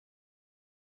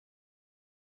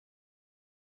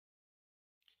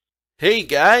Hey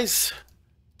guys,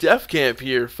 Defcamp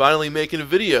here, finally making a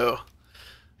video.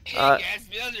 Hey guys,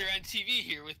 MelderonTV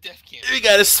here with Defcamp We TV.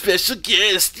 got a special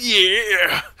guest,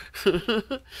 yeah.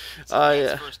 It's Matt's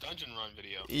Yeah, first dungeon run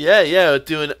video. yeah,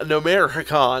 doing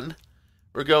Gnomeregan.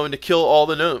 We're going to kill all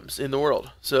the gnomes in the world.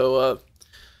 So,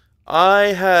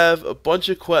 I have a bunch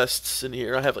of quests in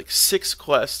here. I have like 6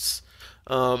 quests.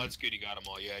 Oh, Um, that's good. You got them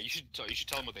all. Yeah, you should tell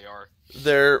them what they are.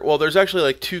 there's actually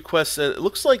like 2 quests. And it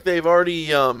looks like they've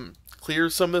already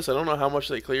cleared some of this. I don't know how much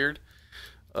they cleared.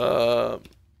 Uh,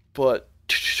 but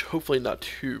hopefully not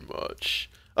too much.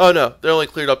 Oh no, they only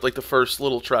cleared up like the first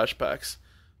little trash packs.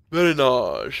 Very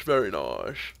nice, very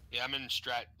nice. Yeah, I'm in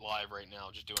Strat Live right now,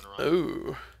 just doing a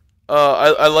run.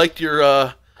 Oh, I liked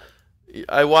your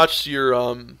I watched your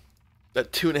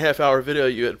that 2.5 hour video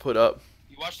you had put up.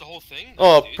 You watched the whole thing? Nice,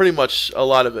 Oh, dude. pretty much a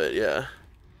lot of it, yeah.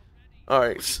 All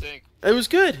What'd you right, think? it was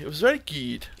good. It was very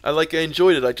good. I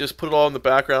enjoyed it. I just put it all in the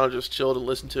background, just chilled and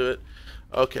listened to it.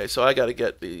 Okay, so I got to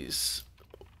get these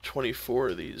 24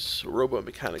 of these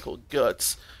robo-mechanical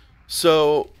guts.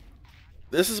 So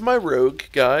this is my rogue,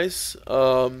 guys.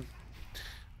 I'm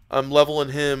leveling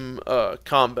him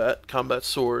combat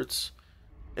swords,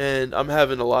 and I'm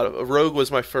having a lot of. A rogue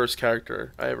was my first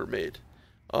character I ever made,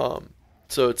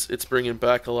 so it's bringing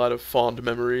back a lot of fond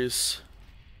memories.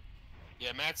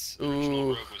 Yeah, Matt's original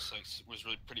Ooh, rogue was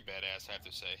really pretty badass, I have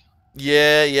to say.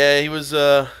 yeah, he was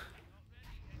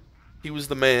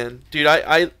the man, dude.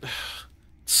 I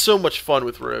so much fun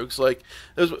with rogues. Like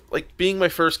it was like being my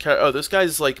first character. Oh, this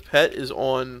guy's like pet is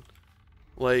on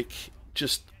like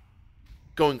just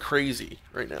going crazy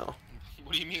right now.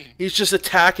 What do you mean? He's just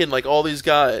attacking like all these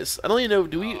guys. I don't even know.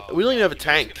 Do we? Oh We don't even God, have a you know what's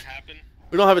gonna tank. happen?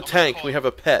 We don't have a I'm gonna tank. call We it. have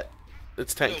a pet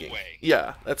that's No tanking. way.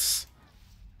 Yeah, that's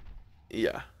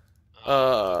yeah.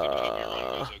 Good job. Your run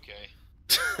Uh, goes okay.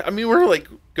 I mean, we're like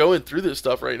going through this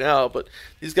stuff right now, but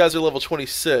these guys are level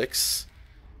 26.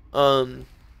 Um,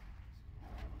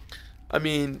 I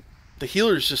mean, the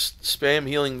healer's just spam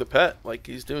healing the pet. Like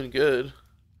he's doing good.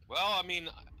 Well, I mean,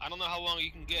 I don't know how long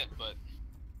you can get, but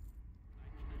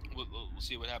we'll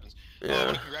see what happens. Oh, I want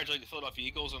Yeah. to congratulate the Philadelphia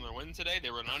Eagles on their win today.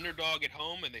 They were an underdog at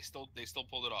home, and they still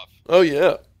pulled it off. Oh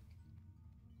yeah.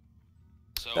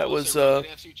 So That we'll was say we're in the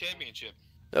NFC Championship.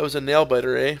 that was a nail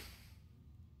biter, eh?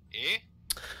 Eh?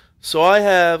 So I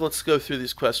have. Let's go through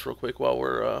these quests real quick while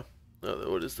we're.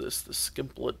 What is this? The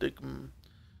Skimpledigm.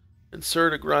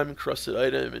 Insert a grime encrusted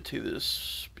item into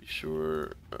this. Be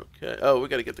sure. Okay. Oh, we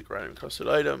got to get the grime encrusted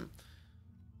item.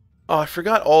 Oh, I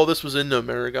forgot all this was in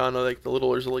Gnomeregan. Like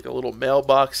there's like a little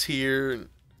mailbox here and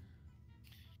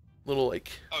little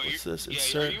like Oh, what's this? yeah.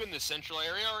 Are Insert. you in the central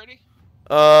area already?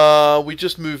 We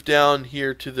just moved down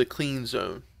here to the clean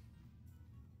zone.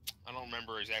 I don't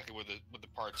remember exactly what the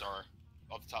parts are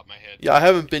off the top of my head. Yeah, I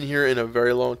haven't been here in a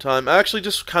very long time. I actually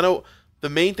just kind of the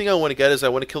main thing I want to get is I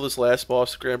want to kill this last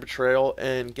boss, Grand Betrayal,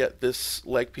 and get this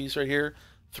leg piece right here.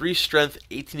 3 strength,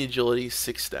 18 agility,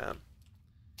 6 stam.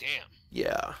 Damn.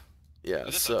 Yeah. Yeah,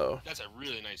 Dude, so that's a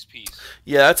really nice piece.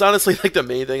 yeah, that's honestly like the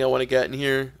main thing I want to get in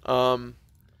here.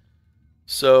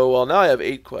 So well now I have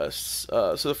 8 quests.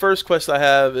 So the first quest I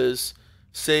have is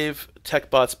save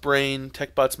TechBot's brain,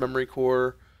 TechBot's memory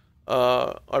core.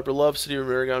 Our beloved city of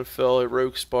Amerigon fell. A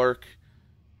rogue spark.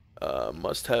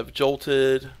 Must have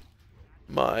jolted.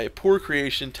 My poor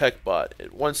creation TechBot.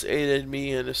 It once aided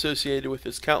me and associated with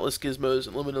its countless gizmos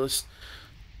and limitless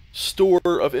store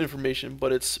of information,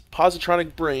 but its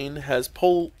positronic brain has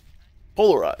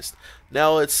polarized.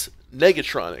 Now it's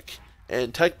negatronic,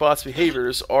 and TechBot's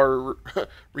behaviors are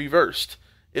reversed.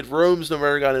 It roams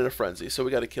Gnomeregan in a frenzy, so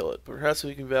we gotta kill it. But perhaps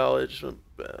we can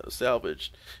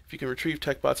salvage. If you can retrieve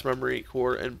TechBot's memory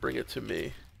core and bring it to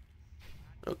me.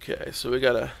 Okay, so we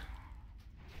gotta.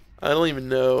 I don't even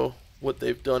know what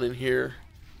they've done in here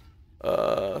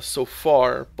so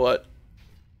far, but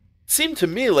it seemed to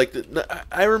me like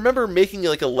I remember making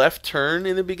like a left turn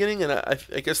in the beginning, and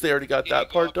I guess they already got Yeah, that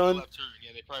you go part up to the done. left turn.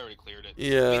 Yeah, they probably already cleared it. I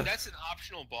Yeah, mean, that's an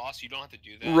optional boss. You don't have to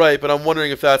do that. right, but I'm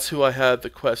wondering if that's who I had the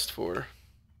quest for.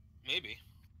 Maybe.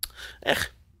 Eh,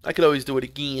 I could always do it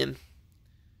again.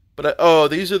 But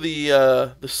these are the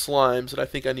slimes that I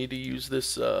think I need to use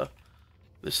this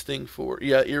thing for.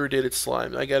 Yeah, irradiated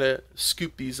slime. I gotta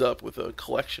scoop these up with a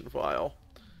collection file.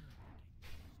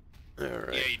 All Yeah,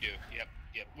 right. you do. Yep.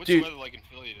 What's Dude. the weather like in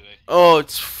Philly today? Oh,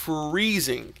 it's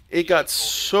freezing. It got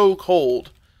it's cold here. so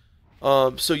cold.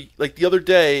 So like the other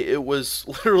day, it was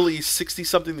literally 60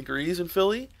 something degrees in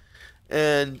Philly,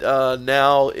 and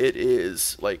now it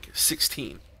is like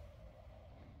 16.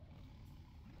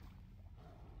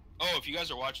 Oh, if you guys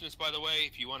are watching this, by the way,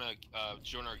 if you want to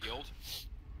join our guild,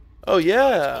 Oh it's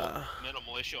yeah. called Metal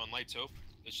Militia on Lights Hope.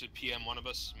 It should PM one of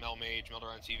us, Melmage,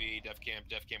 MelderonTV,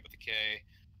 Defcamp with a K,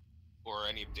 or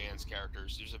any of Dan's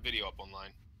characters. There's a video up online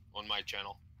on my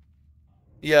channel.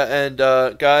 Yeah, and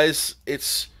guys,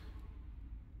 it's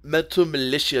Mental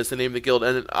Militia is the name of the guild,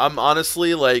 and I'm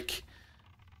honestly like,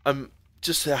 I'm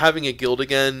just having a guild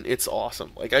again. It's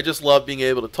awesome. Like, I just love being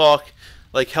able to talk,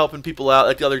 like helping people out.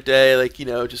 Like the other day, like, you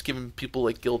know, just giving people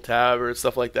like guild tab or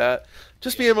stuff like that.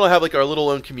 Just being able to have like our little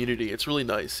own community. It's really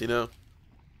nice, you know.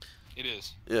 It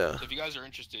is. Yeah. So if you guys are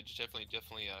interested, definitely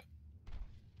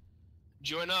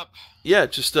join up. Yeah,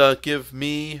 just give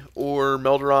me or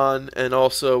Melderon and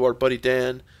also our buddy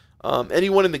Dan,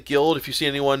 anyone in the guild. If you see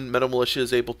anyone, Metal Militia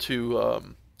is able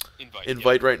to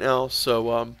invite right now.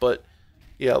 So, but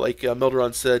yeah, like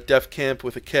Melderon said, Defcamp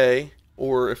with a K,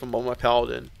 or if I'm on my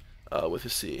Paladin, with a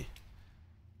C.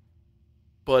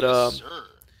 But Yes, sir.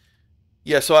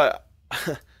 yeah, so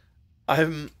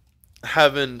I'm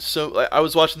having I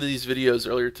was watching these videos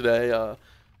earlier today.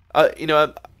 You know,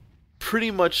 I'm pretty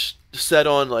much set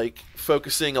on like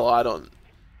focusing a lot on.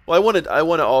 Well, I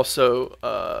want to also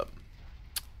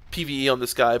PvE on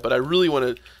this guy, but I really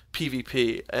want to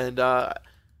PvP. And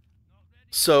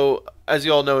so, as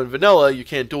you all know, in vanilla you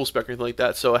can't dual spec or anything like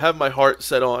that. So I have my heart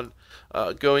set on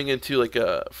going into like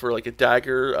a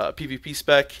dagger PvP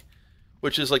spec,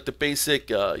 which is like the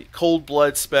basic cold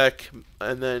blood spec,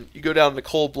 and then you go down the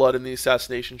cold blood in the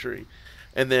assassination tree,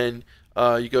 and then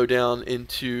you go down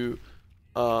into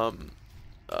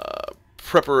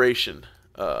preparation,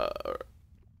 yeah,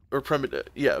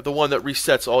 the one that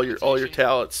resets all your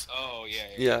talents. Oh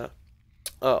yeah.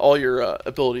 All your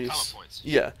abilities. Talent points.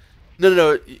 Yeah.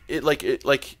 No.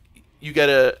 It you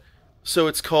gotta. So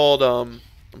it's called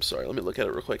I'm sorry. Let me look at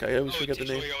it real quick. I always forget the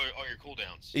name. All your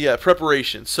cooldowns. Yeah,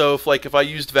 preparation. So if I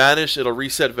used Vanish, it'll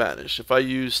reset Vanish. If I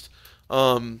used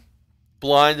Blind,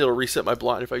 it'll reset my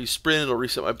Blind. If I use Sprint, it'll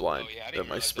reset my Blind. Oh yeah, I didn't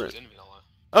my realize Sprint. that was in vanilla.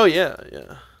 Oh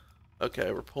yeah.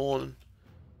 Okay, we're pulling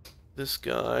this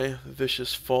guy,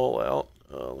 Vicious Fallout.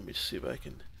 Let me see if I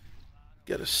can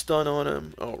get a stun on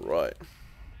him. All right.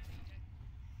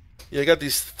 Yeah, I got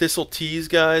these Thistle Teas,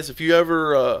 guys. If you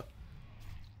ever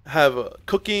have a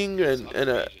cooking and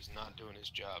a... Is not doing his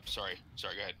job. Sorry, go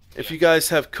ahead. If you guys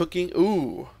have cooking...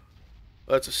 Ooh,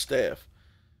 that's a staff.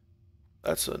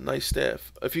 That's a nice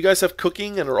staff. If you guys have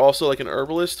cooking and are also like an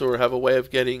herbalist or have a way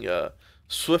of getting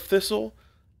Swift Thistle,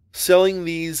 selling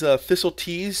these Thistle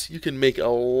Teas, you can make a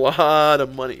lot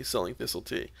of money selling Thistle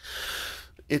Tea.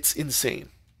 It's insane.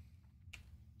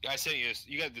 Yeah, I sent you this.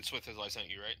 You got the Swift Thistle I sent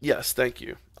you, right? Yes, thank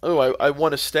you. Oh, I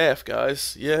won a staff,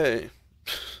 guys. Yay.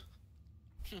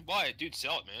 Why? Dude,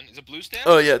 sell it, man. Is it blue staff?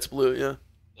 Oh, yeah, it's blue, yeah.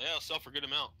 Yeah, I'll sell for a good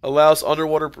amount. Allows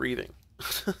underwater breathing.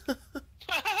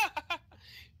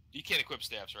 You can't equip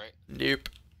staffs, right? Nope.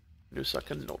 No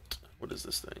second note. What is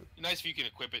this thing? Nice if you can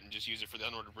equip it and just use it for the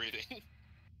underwater breathing.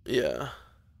 Yeah.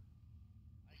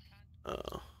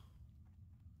 Oh.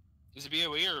 Is it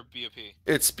BOE or BOP?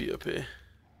 It's BOP. Oh,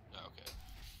 okay.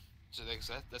 So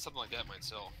that's something like that might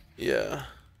sell. Yeah.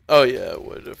 Oh, yeah, it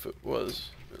would if it was.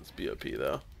 It's BOP,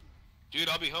 though. Dude,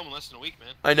 I'll be home in less than a week,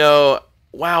 man. I know.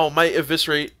 Wow, my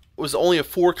Eviscerate was only a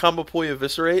 4 combo point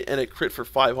Eviscerate, and it crit for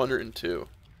 502.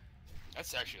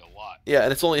 That's actually a lot. Yeah,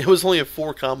 and it was only a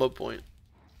 4 combo point.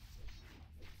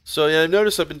 So, yeah, I've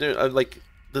noticed I've been doing, like,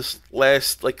 this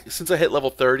last, like, since I hit level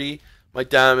 30, my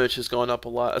damage has gone up a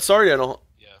lot. Sorry I don't...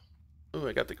 Yeah. Ooh,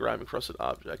 I got the Grime Encrusted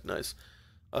Object. Nice.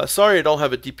 Sorry I don't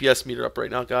have a DPS meter up right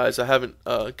now, guys. I haven't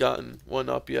gotten one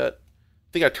up yet.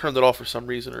 I think I turned it off for some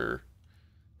reason, or...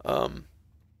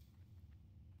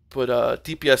 But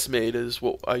DPS made is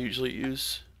what I usually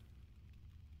use.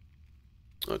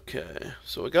 Okay,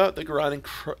 so I got the Grime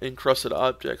Encrusted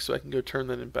Object, so I can go turn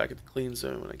that in back at the clean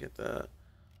zone when I get that.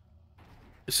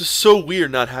 This is so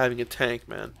weird not having a tank,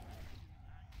 man.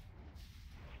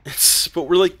 But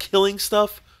we're like killing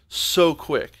stuff so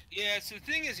quick. Yeah, so the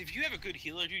thing is, if you have a good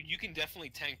healer, dude, you can definitely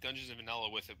tank Dungeons and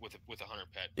Vanilla with a hunter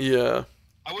pet. Yeah.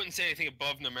 I wouldn't say anything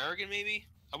above Gnomeregan, maybe.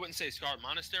 I wouldn't say Scarlet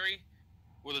Monastery,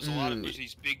 where there's a lot of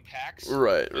these big packs.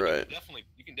 Right. You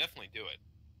can definitely do it.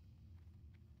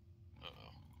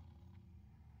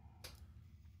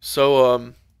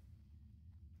 So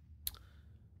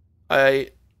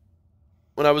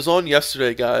when I was on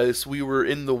yesterday, guys, we were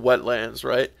in the wetlands,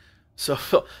 right? So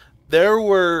there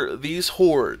were these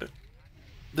horde,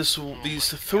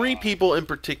 these 3 people in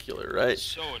particular, right?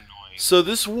 So annoying. So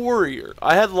this warrior,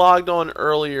 I had logged on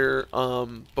earlier,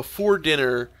 before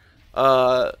dinner,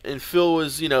 and Phil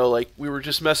was, you know, like, we were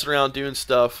just messing around doing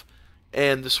stuff,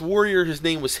 and this warrior, his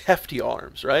name was Hefty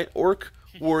Arms, right? Orc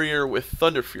warrior with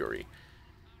Thunder Fury.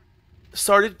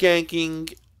 Started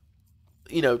ganking.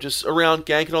 you know, just around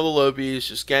ganking all the lobies,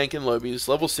 just ganking lobies,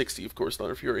 level 60, of course,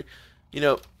 Thunder Fury. You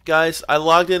know, guys, I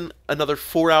logged in another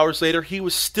 4 hours later. He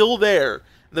was still there.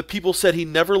 And the people said he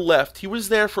never left. He was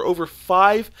there for over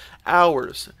 5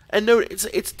 hours. And no, it's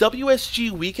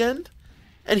WSG weekend,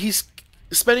 and he's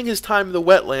spending his time in the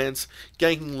wetlands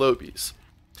ganking lobies.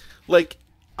 Like,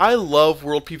 I love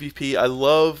World PvP. I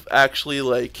love actually,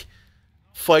 like,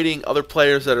 fighting other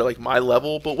players that are, like, my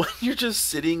level. But when you're just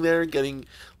sitting there getting,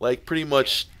 like, pretty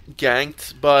much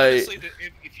ganked by... Honestly,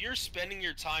 if you're spending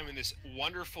your time in this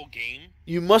wonderful game,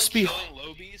 you must be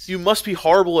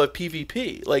horrible at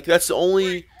PvP. Like, that's the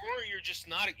only... Or you're just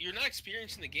not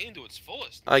experiencing the game to its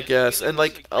fullest. I guess. And,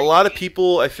 like, a lot of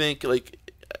people, I think, like,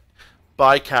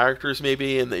 buy characters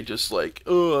maybe, and they just, like,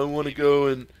 oh, I want to go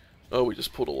and... Oh, we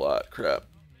just pulled a lot. Crap.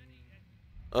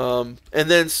 And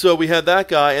then, so we had that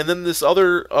guy, and then this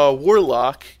other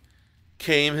warlock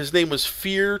came. His name was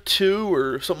Fear 2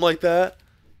 or something like that.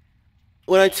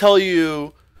 When I tell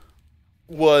you,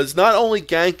 was not only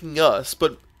ganking us,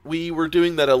 but we were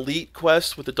doing that elite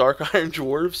quest with the Dark Iron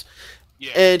Dwarves,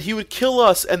 and he would kill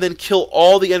us and then kill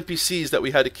all the NPCs that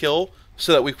we had to kill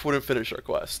so that we wouldn't finish our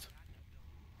quest.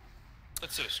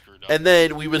 That's so screwed up. And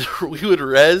then we would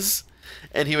res,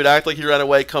 and he would act like he ran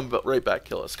away, come right back,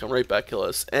 kill us, come right back, kill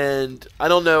us. And I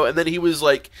don't know. And then he was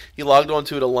like, he logged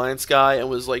onto an Alliance guy and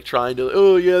was like trying to,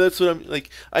 oh yeah, that's what I'm like.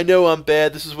 I know I'm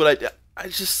bad. This is what I did. I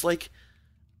just like,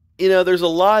 you know, there's a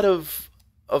lot of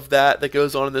that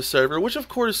goes on in this server, which of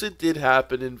course it did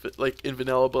happen in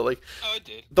vanilla, but like it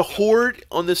did. The horde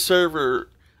on this server,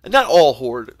 and not all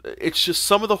horde, it's just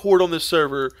some of the horde on this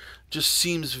server just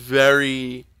seems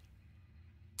very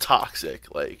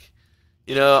toxic. Like,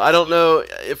 you know, I don't know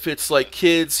if it's like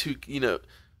kids who, you know,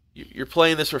 you're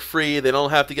playing this for free, they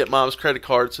don't have to get mom's credit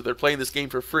card, so they're playing this game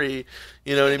for free,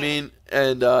 you know what I mean?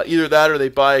 And either that or they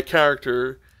buy a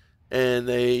character and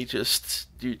they just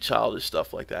do childish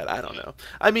stuff like that. I don't know.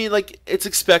 I mean, like, it's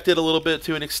expected a little bit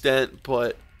to an extent,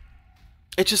 but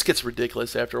it just gets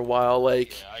ridiculous after a while.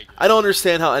 Like, I don't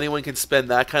understand how anyone can spend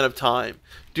that kind of time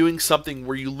doing something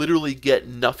where you literally get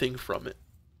nothing from it.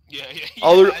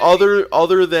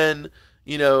 Other than,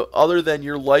 you know, other than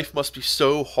your life must be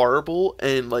so horrible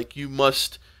and, like, you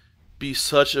must be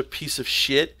such a piece of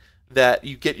shit that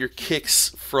you get your kicks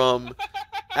from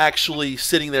actually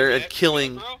sitting there and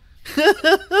killing...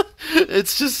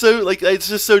 It's just so, like, it's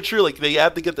just so true. Like, they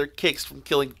have to get their kicks from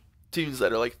killing tunes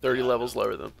that are like 30 levels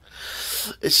lower than them.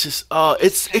 It's just,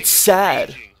 it's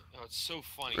sad. Oh, it's so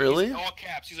funny. Really? He's all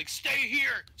caps. He's like, stay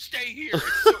here, stay here.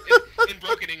 It's so, in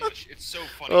broken English, it's so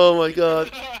funny. Oh my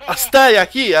god. Stay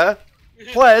here,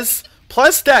 please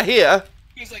stay here.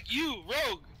 He's like, you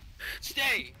rogue,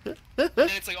 stay. And then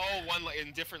it's like all one, like,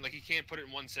 in different, like he can't put it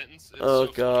in one sentence. It's oh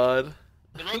so god. Funny.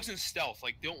 The rogue's in stealth.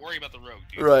 Like, don't worry about the rogue,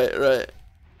 dude. Right.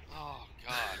 Oh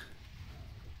god.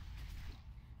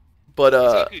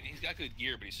 But he's got good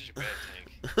gear, but he's such a bad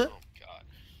tank. Oh god.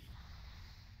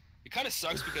 It kind of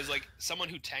sucks because like someone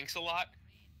who tanks a lot,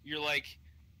 you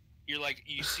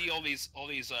see all these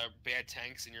bad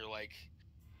tanks, and you're like,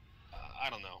 I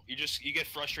don't know. You get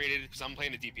frustrated because I'm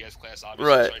playing a DPS class,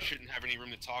 obviously, right. So I shouldn't have any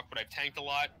room to talk. But I've tanked a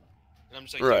lot, and I'm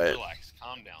just like, right. Dude, relax,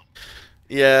 calm down.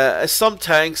 Yeah, some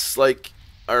tanks like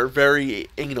are very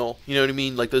anal. You know what I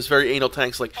mean? Like those very anal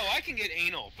tanks. Like, oh, I can get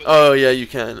anal. But oh yeah, you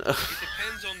can. It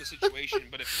depends on the situation.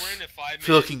 But if we're in a 5-minute,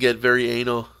 Phil can get very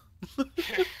anal.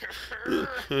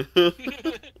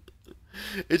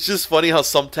 It's just funny how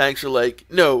some tanks are like,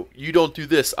 no, you don't do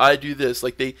this, I do this.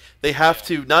 Like they have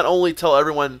to not only tell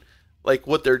everyone like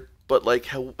what they're, but like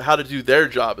how to do their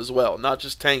job as well, not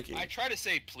just tanking. I try to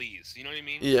say please, you know what I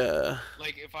mean? Yeah.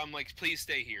 Like if I'm like, please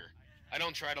stay here. I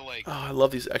don't try to like. Oh, I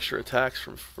love these extra attacks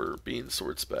for being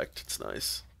sword spec'd. It's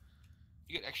nice.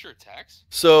 You get extra attacks?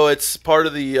 So it's part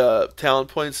of the talent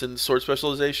points and sword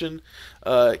specialization.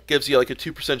 It gives you like a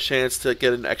 2% chance to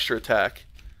get an extra attack.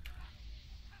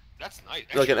 That's nice.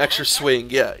 Like an extra swing.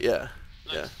 Yeah.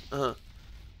 Nice. Yeah.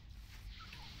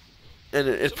 And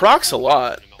it procs a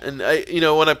lot. And you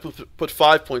know, when I put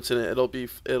 5 points in it, it'll be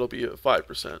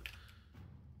 5%.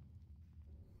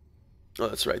 Oh,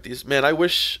 that's right. These, man, I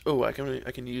wish. Oh, I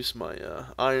can use my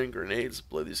iron grenades to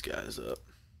blow these guys up.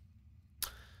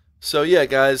 So yeah,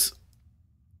 guys,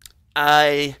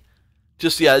 I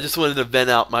just wanted to vent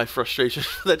out my frustration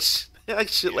for that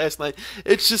shit last night.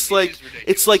 It's just like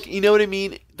it's like, you know what I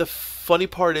mean. The funny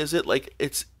part is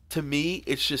it's to me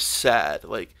it's just sad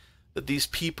like that these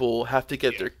people have to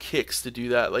get their kicks to do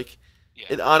that. Like Yeah.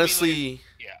 It I mean, honestly. like,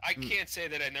 yeah, I can't say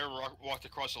that I never walked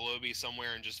across a lobby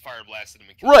somewhere and just fire blasted them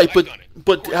and killed Right, them. I've done it.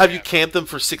 but have you camped them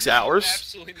for 6 No, hours?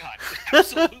 absolutely not.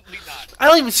 Absolutely not. I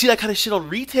don't even see that kind of shit on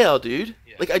retail, dude.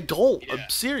 Yeah. Like, I don't. Yeah. I'm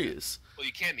serious. Well,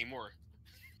 you can't anymore.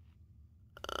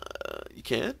 You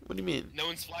can't? What do you mean? No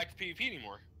one's flagged for PvP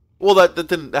anymore. Well,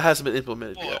 that hasn't been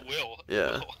implemented Well, yet. it will.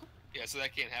 Yeah. It will. Yeah, so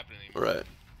that can't happen anymore. Right.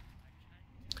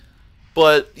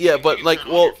 But yeah, You but can like, turn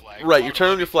on well, your flag. right, you're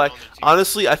turning on your flag. On there too.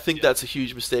 Honestly, I think Yeah. that's a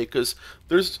huge mistake because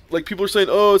there's like people are saying,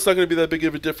 oh, it's not going to be that big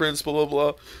of a difference, blah blah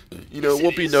blah. You know, Yes, it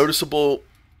won't be is. noticeable.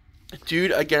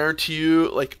 Dude, I guarantee you,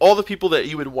 like all the people that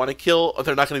you would want to kill,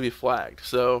 they're not going to be flagged.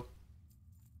 So,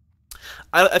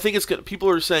 I think it's good. People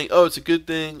are saying, oh, it's a good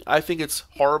thing. I think it's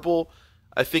horrible.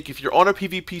 I think if you're on a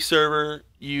PvP server,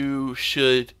 you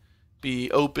should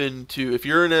be open to if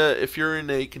you're in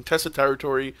a contested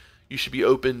territory, you should be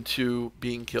open to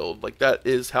being killed. Like that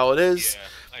is how it is.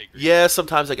 Yeah, I agree. Yeah,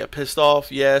 sometimes I get pissed off.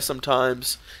 Yeah,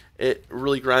 sometimes it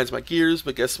really grinds my gears,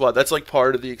 but guess what? That's like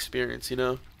part of the experience, you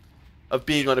know, of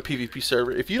being on a PvP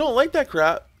server. If you don't like that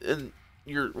crap, and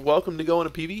you're welcome to go on a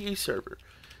PvE server,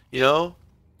 you know?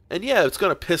 And yeah, it's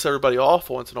going to piss everybody off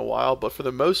once in a while, but for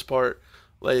the most part,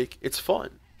 like it's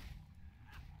fun.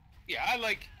 Yeah, I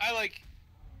like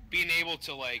being able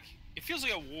to like. It feels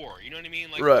like a war. You know what I mean?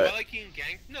 Like, Right. do I like being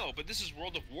ganked? No, but this is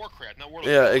World of Warcraft, not World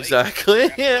of Yeah, Warcraft. exactly. You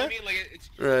know Yeah. what I mean? Like, it's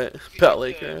Right. you Pet have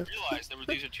Lake, to yeah. realize that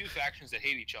these are two factions that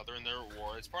hate each other and they're at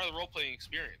war. It's part of the role-playing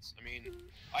experience. I mean,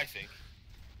 I think.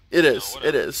 It No, is. It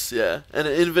whatever. is. Yeah. And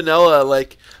in vanilla,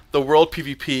 like the world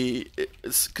PvP,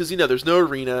 because you know there's no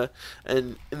arena,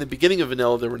 and in the beginning of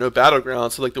vanilla there were no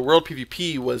battlegrounds, so like the world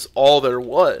PvP was all there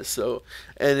was. So,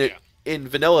 and it in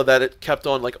vanilla that it kept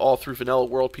on like all through vanilla,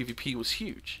 world PvP was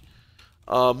huge,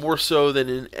 more so than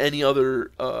in any other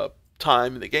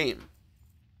time in the game.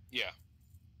 Yeah.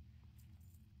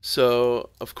 So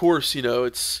of course you know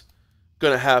it's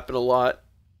gonna happen a lot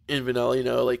in vanilla. You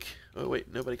know, like oh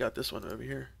wait, nobody got this one over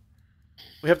here.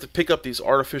 We have to pick up these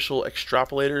artificial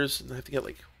extrapolators, and I have to get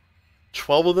like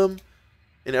 12 of them,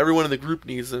 and everyone in the group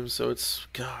needs them, so it's,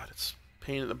 God, it's a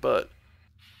pain in the butt.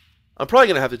 I'm probably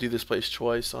going to have to do this place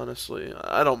twice, honestly.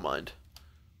 I don't mind.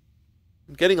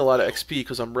 I'm getting a lot of XP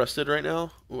because I'm rested right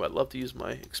now. Ooh, I'd love to use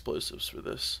my explosives for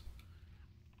this.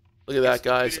 Look at that,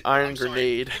 guys. Iron I'm sorry,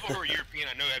 grenade. People who are European,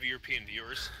 I know I have European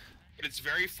viewers, but it's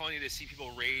very funny to see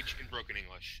people rage in broken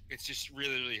English. It's just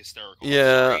really, really hysterical.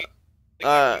 Yeah. Like,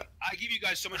 I give you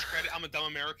guys so much credit. I'm a dumb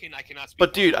American. I cannot speak.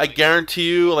 But dude, I language. guarantee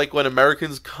you, like when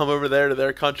Americans come over there to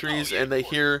their countries and they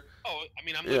hear, Oh, I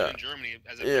mean, I'm living in Germany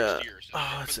as of yeah, next year. So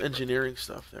oh, it's engineering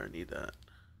stuff there. I need that.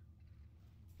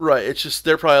 Right, it's just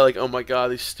they're probably like, oh my god,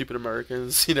 these stupid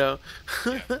Americans, you know.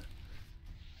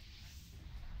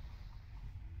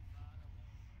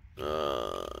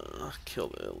 Kill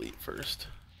the elite first.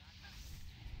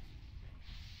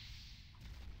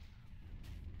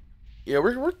 Yeah,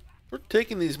 we're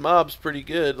taking these mobs pretty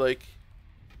good. Like,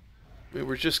 I mean,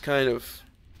 we're just kind of.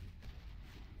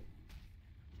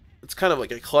 It's kind of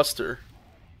like a cluster,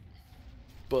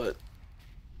 but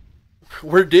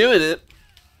we're doing it.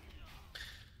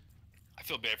 I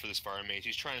feel bad for this fire mage.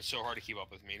 He's trying so hard to keep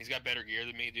up with me. And he's got better gear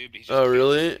than me, dude. But he's just Oh,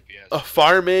 really? DPS. A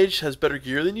fire mage has better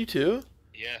gear than you too?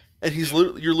 Yeah. And he's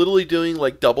you're literally doing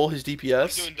like double his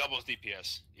DPS? I'm doing double his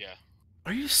DPS. Yeah.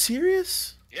 Are you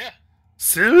serious? Yeah.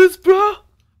 Serious, bro?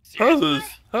 Serious,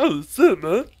 How's it,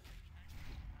 man?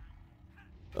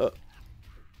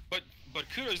 But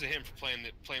kudos to him for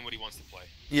playing what he wants to play.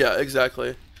 Yeah,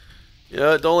 exactly.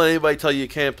 Yeah, don't let anybody tell you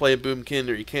can't play Boomkin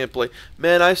or you can't play.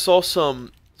 Man, I saw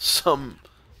some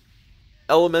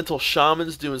elemental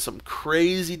shamans doing some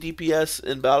crazy DPS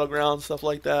in Battleground, stuff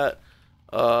like that.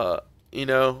 You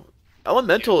know,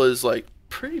 elemental is like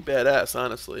pretty badass,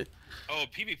 honestly. Oh,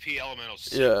 PvP elementals.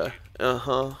 Sick, Yeah.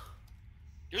 dude.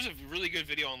 There's a really good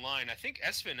video online. I think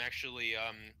Esvin actually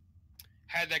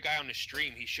had that guy on the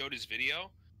stream. He showed his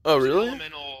video. Oh, There's an really?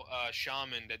 elemental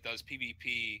shaman that does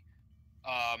PvP,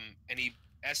 and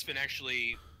Esvin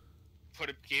actually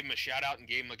gave him a shout out and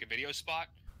gave him like a video spot.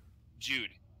 Dude,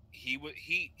 he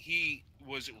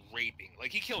was raping.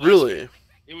 Like he killed. Really?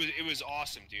 Esvin. It was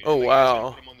awesome, dude. Oh, Like, wow.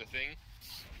 Esvin put him on the thing.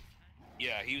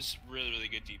 Yeah, he was really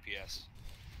good DPS.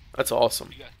 That's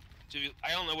awesome. Dude, I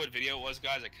don't know what video it was,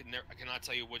 guys. I cannot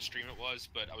tell you what stream it was,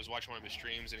 but I was watching one of his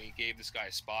streams and he gave this guy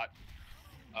a spot,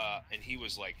 and he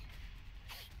was like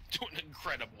doing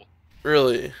incredible.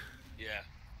 Really? Yeah.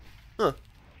 Huh.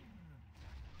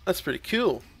 That's pretty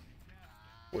cool.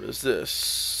 What is this?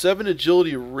 7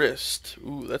 agility wrist.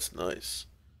 Ooh, that's nice.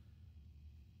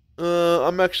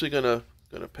 I'm actually gonna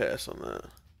pass on that.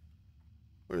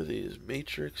 What are these?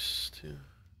 Matrix 2.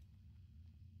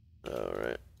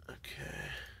 Alright. Okay.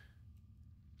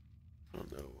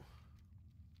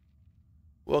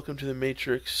 Welcome to the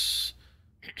Matrix.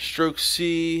 Stroke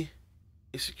C,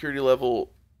 a security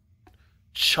level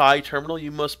Chai terminal.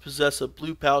 You must possess a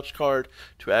blue pouch card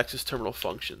to access terminal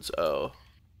functions. Oh.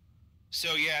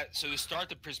 So yeah, so to start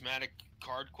the prismatic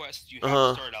card quest, you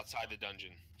have to start outside the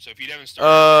dungeon. So if you haven't started,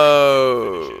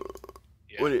 oh,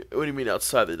 yeah. What do you mean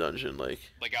outside the dungeon? Like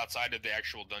outside of the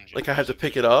actual dungeon. Like I have to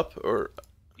pick it up, or?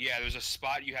 Yeah, there's a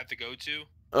spot you have to go to.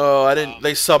 Oh, I didn't.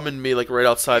 They summoned me like right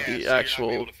outside the so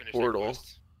actual portal.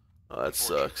 Oh, that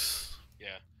sucks.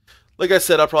 Yeah. Like I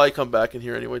said, I'll probably come back in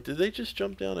here anyway. Did they just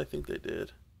jump down? I think they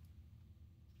did.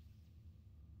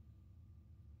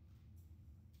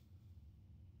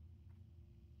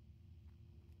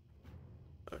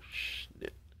 Oh,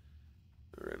 shit.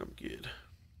 Alright, I'm good.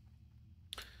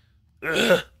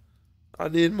 Ugh. I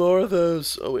need more of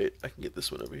those. Oh, wait. I can get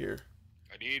this one over here.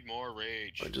 I need more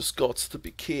rage. I just got to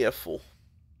be careful.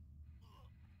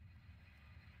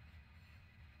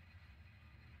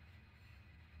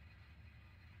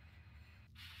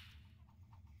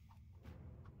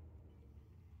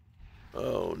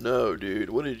 Oh, no, dude.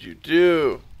 What did you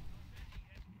do?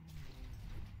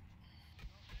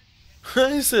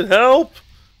 I said help!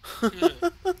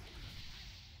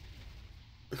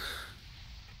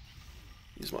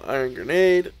 Use my iron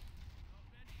grenade.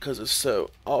 Because it's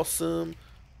so awesome.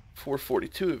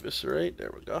 442 eviscerate.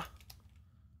 There we go.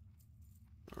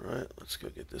 Alright, let's go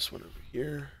get this one over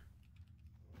here.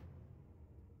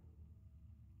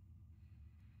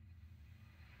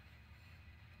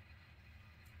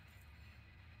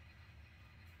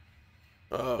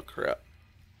 Oh, crap.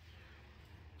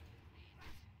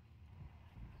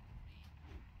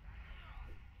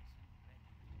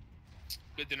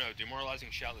 Good to know. Demoralizing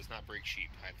shout does not break sheep.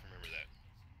 I have to remember that.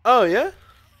 Oh, yeah?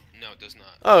 No, it does not.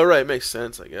 Oh, right. Makes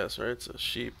sense, I guess, right? It's a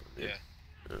sheep. Yeah.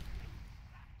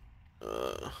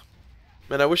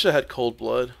 Man, I wish I had cold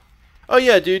blood. Oh,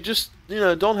 yeah, dude. Just,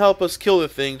 don't help us kill the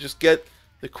thing. Just get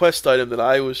the quest item that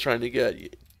I was trying to get, you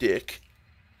dick.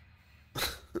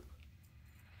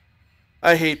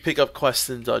 I hate pick up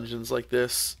quests in dungeons like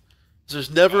this.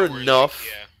 There's never enough.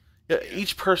 Yeah,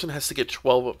 each person has to get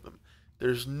 12 of them.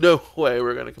 There's no way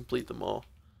we're going to complete them all.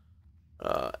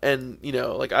 And,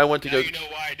 like I went to now go... you know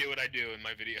why I do what I do in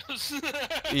my videos.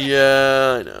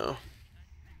 Yeah, I know.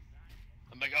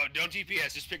 I'm like, oh, don't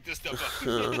GPS, just pick this stuff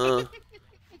up.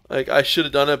 Like, I should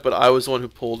have done it, but I was the one who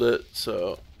pulled it,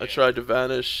 so I tried to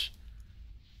vanish.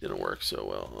 Didn't work so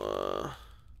well.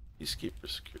 Peacekeeper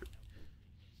security.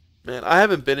 Man, I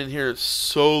haven't been in here in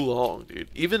so long, dude.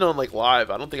 Even on, like,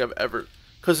 live, I don't think I've ever...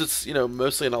 Because it's,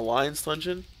 mostly an alliance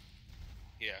dungeon.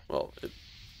 Yeah. Well, it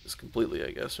is completely,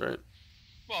 I guess, right?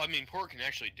 Well, I mean, Horde can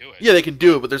actually do it. Yeah, they can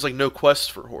do it, but there's, like, no quests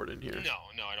for Horde in here.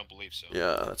 No, I don't believe so.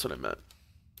 Yeah, that's what I meant.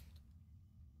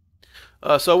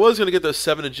 So I was going to get those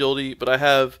 7 agility, but I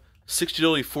have 6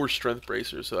 agility, 4 strength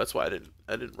bracers, so that's why I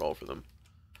didn't roll for them.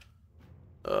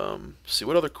 See,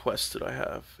 what other quests did I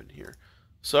have in here?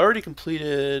 So I already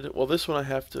completed... Well, this one I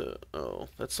have to... Oh,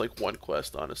 that's like one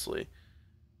quest, honestly.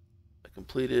 I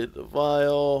completed the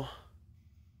Vial...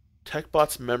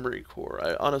 TechBot's memory core.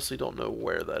 I honestly don't know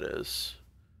where that is.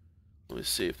 Let me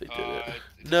see if they did it.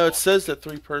 No, it says that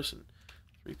 3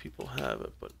 people have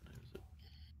it, but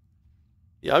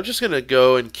yeah, I'm just gonna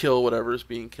go and kill whatever's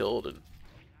being killed and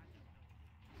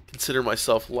consider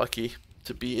myself lucky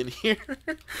to be in here.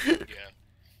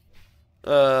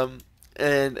 Yeah.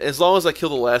 And as long as I kill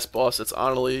the last boss, it's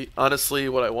honestly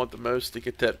what I want the most, to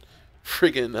get that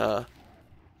friggin'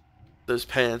 those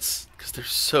pants, because they're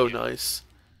so nice.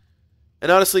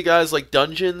 And honestly, guys, like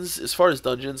dungeons, as far as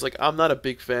dungeons, like I'm not a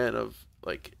big fan of,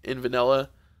 like, in vanilla,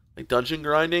 like dungeon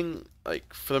grinding.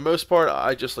 Like, for the most part,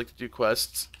 I just like to do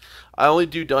quests. I only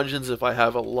do dungeons if I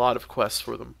have a lot of quests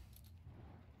for them.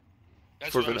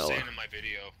 That's what I was saying in my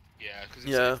video. Yeah, because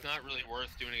it's not really worth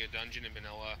doing a dungeon in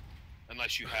vanilla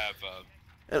unless you have...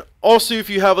 And also,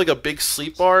 if you have, like, a big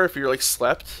sleep bar, if you're, like,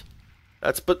 slept,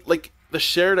 but, like, the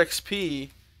shared XP...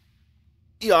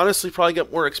 You honestly probably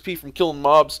get more XP from killing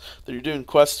mobs that you're doing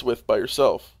quests with by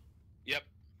yourself. Yep.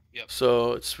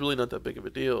 So it's really not that big of a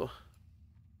deal.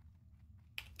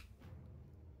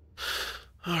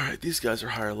 Alright, these guys are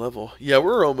higher level. Yeah,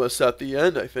 we're almost at the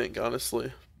end, I think,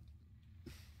 honestly.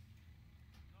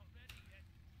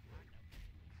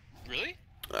 Really?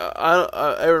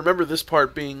 I remember this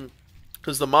part being...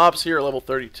 Because the mobs here are level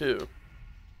 32. Okay.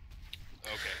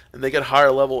 And they get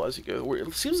higher level as you go.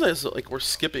 It seems like we're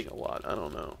skipping a lot. I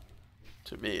don't know.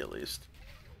 To me, at least.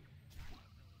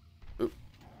 Oop.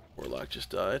 Warlock just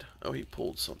died. Oh, he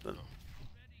pulled something.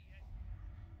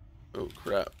 Oh,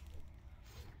 crap.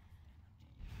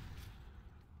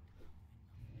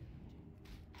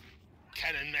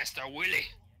 Cannon Master Willie.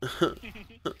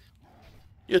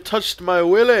 You touched my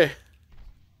willy.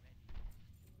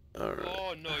 Alright.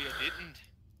 Oh, no, you didn't.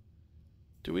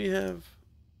 Do we have...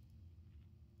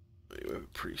 We have a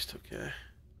priest, okay.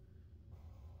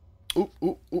 Oop,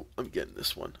 oop, oop. I'm getting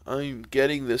this one. I'm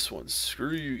getting this one.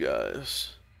 Screw you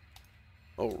guys.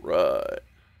 Alright.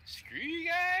 Screw you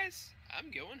guys. I'm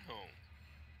going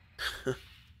home.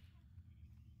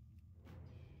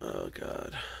 Oh,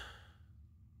 God.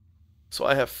 So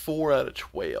I have 4 out of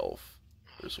 12.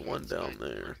 There's one down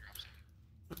there.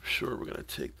 I'm sure we're going to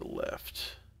take the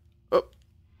left. Oh.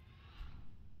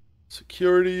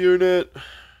 Security unit.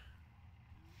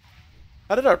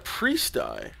 How did our priest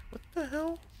die? What the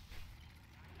hell?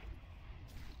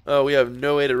 Oh, we have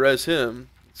no way to res him.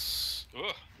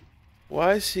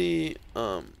 Why is he,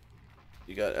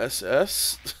 you got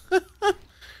SS?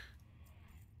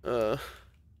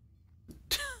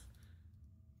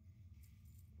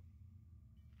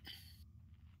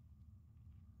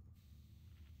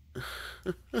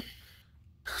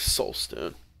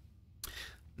 Soulstone.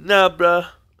 Nah, bruh.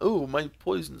 Ooh, my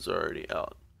poison's already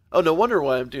out. Oh, no wonder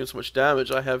why I'm doing so much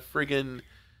damage. I have friggin'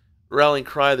 Rallying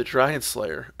Cry the Dragon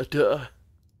Slayer. Duh.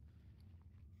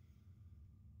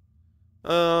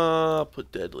 I'll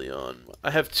put Deadly on.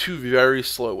 I have 2 very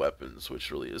slow weapons,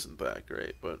 which really isn't that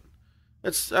great, but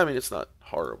I mean, it's not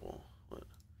horrible. But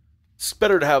it's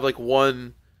better to have like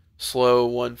 1 slow,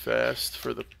 1 fast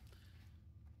for the...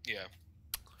 Yeah.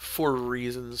 For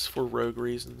rogue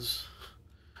reasons.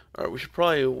 Alright, we should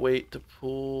probably wait to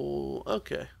pull...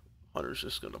 Okay. Hunter's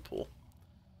just gonna pull.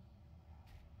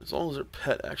 As long as their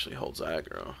pet actually holds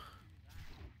aggro.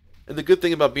 And the good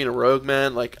thing about being a rogue,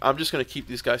 man, like, I'm just gonna keep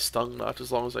these guys stun locked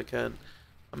as long as I can.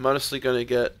 I'm honestly gonna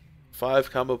get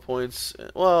 5 combo points.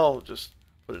 And, well, just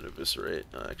put an eviscerate,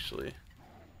 actually.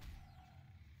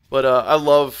 But, I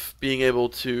love being able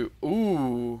to...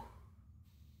 Ooh!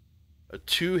 A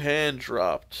 2-hand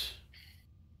dropped.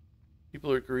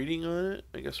 People are greeting on it.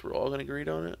 I guess we're all gonna greet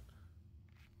on it.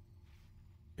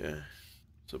 Okay.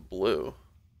 It's a blue.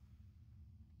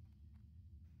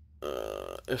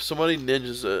 If somebody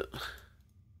ninjas it...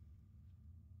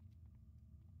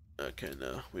 Okay,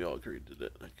 no. We all greeted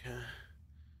it. Okay.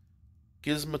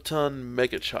 Gizmoton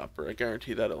Mega Chopper. I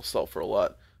guarantee that'll sell for a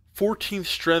lot. 14th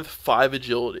strength, 5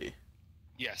 agility.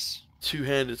 Yes.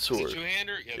 2-handed sword. Is it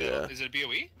 2-hander? Yeah. Is it a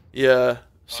BOE? Yeah.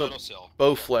 Oh, that'll sell.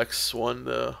 Bowflex won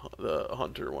the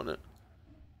hunter won it.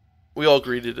 We all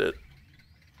greeted it.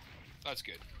 That's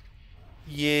good.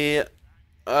 Yeah.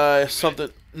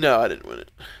 Something. No, I didn't win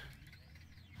it.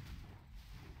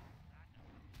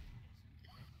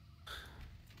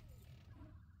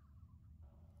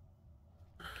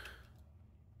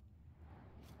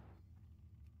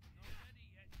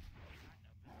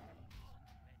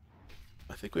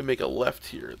 I think we make a left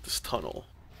here at this tunnel,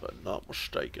 if I'm not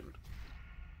mistaken.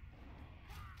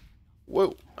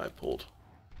 Whoa, I pulled.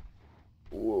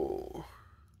 Whoa.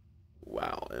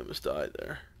 Wow, I almost died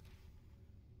there.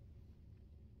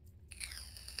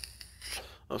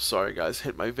 I'm sorry, guys.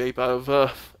 Hit my vape out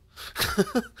of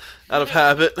out of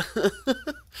habit. No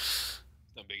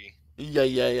biggie.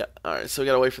 Yeah. All right, so we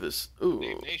gotta wait for this. Ooh,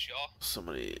 y'all.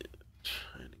 Somebody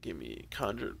trying to give me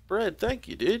conjured bread. Thank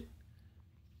you, dude.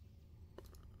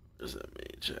 Where's that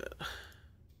mage at?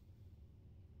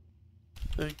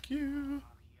 Thank you.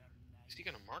 Is he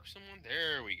gonna mark someone?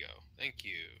 There we go. Thank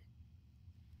you.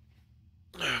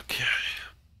 Okay.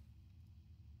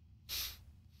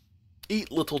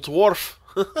 Eat, little dwarf.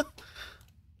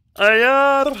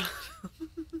 Ayar.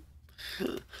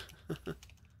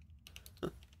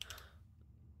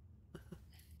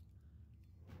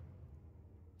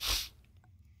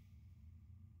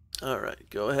 Alright,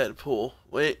 go ahead, pull.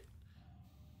 Wait.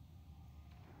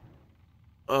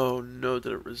 Oh no,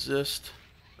 did it resist?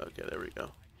 Okay, there we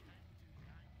go.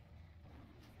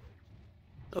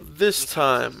 Now this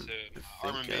time,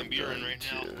 Armin Van Buren right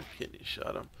now. Kidney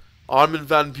shot him. Armin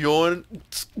Van Buren.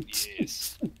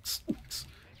 Yes.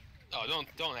 Oh,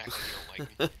 don't act like you don't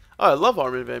like him. Oh, I love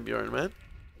Armin Van Buren, man.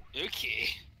 Okay.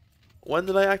 When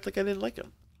did I act like I didn't like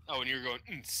him? Oh, when you were going.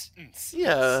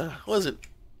 Yeah, wasn't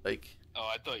like.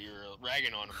 Oh, I thought you were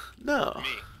ragging on him. No.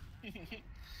 Me.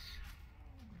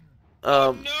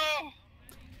 No.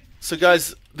 So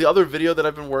guys, the other video that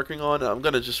I've been working on, I'm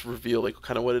gonna just reveal like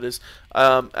kind of what it is.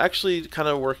 Actually, kind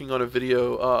of working on a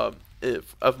video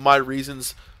of my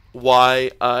reasons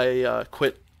why I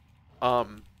quit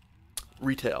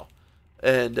retail,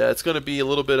 and it's gonna be a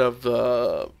little bit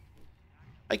of,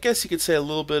 I guess you could say a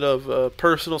little bit of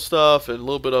personal stuff and a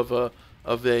little bit of a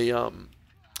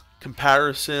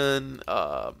comparison.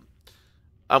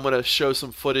 I'm gonna show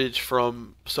some footage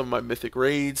from some of my mythic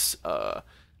raids.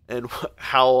 and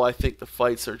how I think the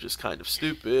fights are just kind of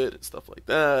stupid and stuff like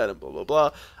that, and blah blah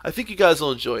blah. I think you guys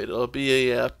will enjoy it. It'll be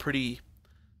a pretty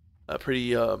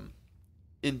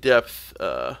in-depth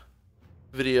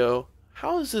video.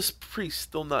 How is this priest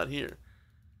still not here?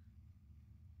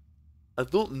 I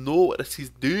don't know what he's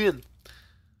doing.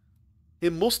 He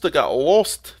must have got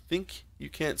lost. Think you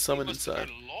can't summon he must inside. Have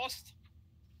got lost.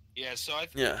 Yeah, so I'm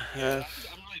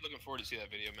really looking forward to see that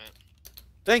video, man.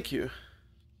 Thank you.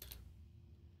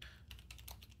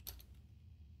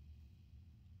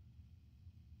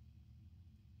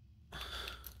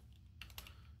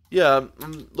 Yeah,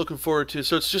 I'm looking forward to.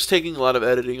 So it's just taking a lot of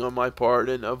editing on my part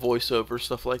and a voiceover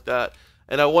stuff like that.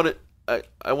 And I want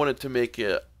it to make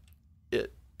it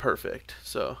perfect.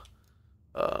 So.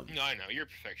 No, I know you're a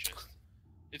perfectionist.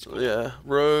 It's cool. Yeah,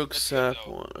 rogue sap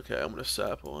one. Okay, I'm gonna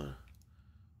sap one.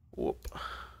 Whoop.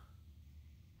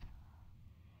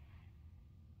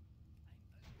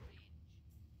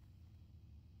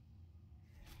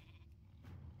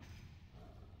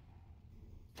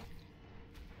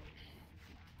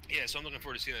 Yeah, so I'm looking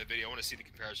forward to seeing that video. I want to see the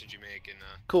comparisons you make and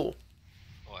cool.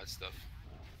 All that stuff.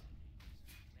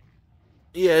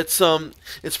 Yeah,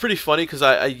 it's pretty funny because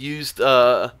I used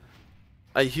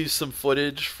some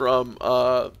footage from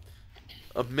a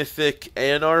mythic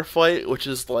ANR fight, which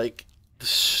is like the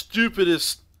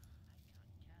stupidest.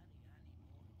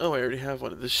 Oh, I already have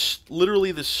one.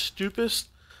 Literally the stupidest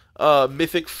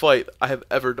mythic fight I have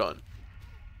ever done.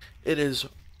 It is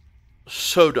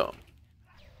so dumb.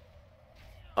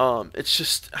 It's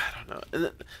just, I don't know.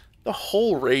 And the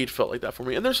whole raid felt like that for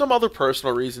me. And there's some other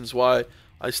personal reasons why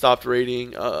I stopped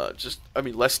raiding.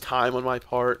 Less time on my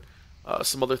part.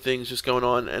 Some other things just going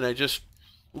on, and I just,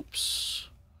 oops.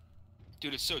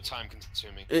 Dude, it's so time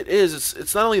consuming. It is.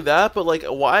 It's not only that, but like,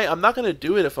 why? I'm not gonna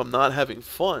do it if I'm not having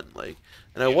fun. Like,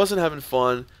 and I wasn't having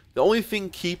fun. The only thing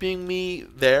keeping me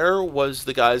there was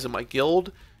the guys in my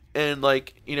guild. And,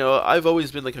 like, you know, I've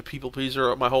always been, like, a people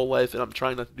pleaser my whole life, and I'm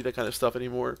trying not to do that kind of stuff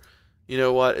anymore. You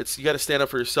know what? You got to stand up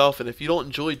for yourself, and if you don't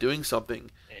enjoy doing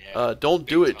something, don't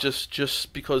do it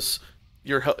just because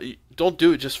don't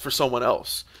do it just for someone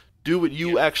else. Do what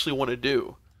you actually want to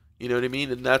do. You know what I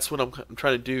mean? And that's what I'm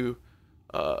trying to do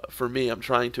for me. I'm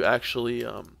trying to actually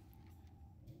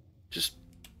just,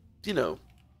 you know,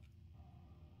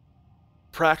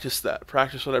 practice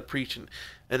what I preach, and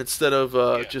instead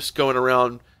of just going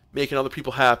around making other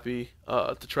people happy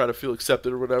to try to feel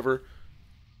accepted or whatever.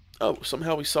 Oh,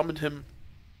 somehow we summoned him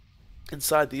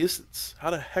inside the instance.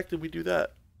 How the heck did we do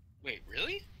that? Wait,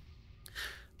 really?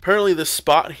 Apparently this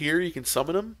spot here, you can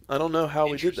summon him. I don't know how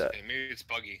we did that. Maybe it's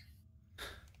buggy.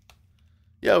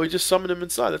 Yeah, we just summoned him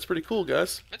inside. That's pretty cool,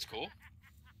 guys. That's cool.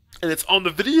 And it's on the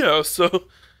video, so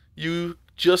you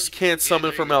just can't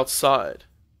summon from outside.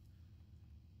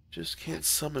 Just can't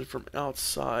summon from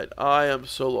outside. I am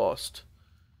so lost.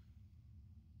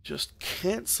 Just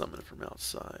can't summon from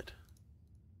outside.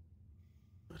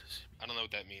 What does he mean? I don't know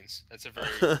what that means. That's a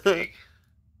very big...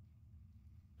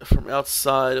 From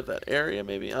outside of that area,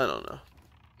 maybe? I don't know.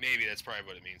 Maybe that's probably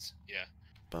what it means. Yeah.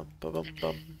 Bum, bum, bum,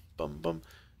 bum, bum, bum.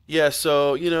 Yeah,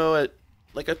 so, you know, I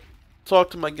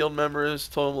talked to my guild members,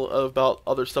 told them about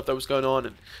other stuff that was going on,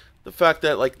 and the fact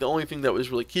that, like, the only thing that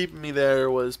was really keeping me there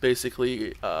was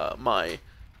basically my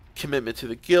commitment to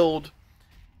the guild,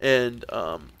 and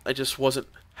I just wasn't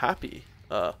happy.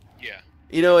 Yeah.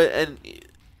 You know, and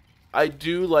I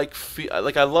do like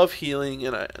I love healing,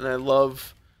 and I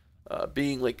love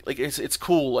being like it's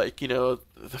cool, like, you know,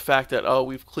 the fact that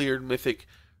we've cleared mythic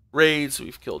raids,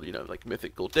 we've killed, you know, like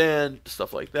mythic Gul'dan,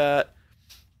 stuff like that,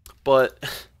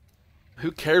 but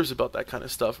who cares about that kind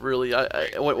of stuff, really?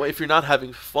 If you're not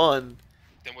having fun,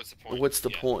 then what's the point? What's the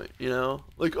point, you know?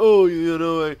 Like, oh, you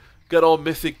know, I got all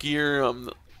mythic gear, I'm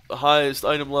the highest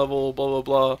item level, blah,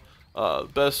 blah, blah,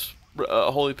 best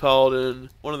holy paladin,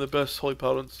 one of the best holy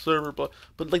paladins on the server, but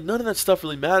like, none of that stuff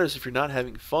really matters if you're not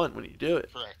having fun when you do it.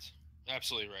 Correct.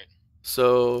 Absolutely right.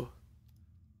 So,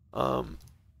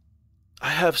 I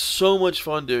have so much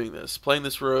fun doing this, playing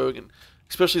this rogue, and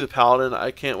especially the paladin.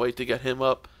 I can't wait to get him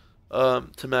up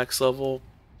to max level.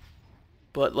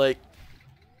 But, like,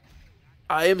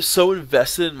 I am so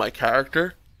invested in my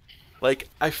character. Like,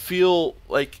 I feel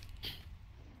like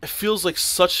it feels like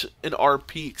such an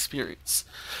RP experience.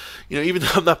 You know, even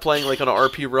though I'm not playing like on an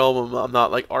RP realm, I'm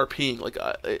not like RPing. Like,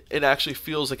 it actually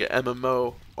feels like an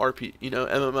MMO RP. You know,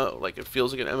 MMO. Like, it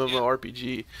feels like an MMO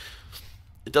RPG.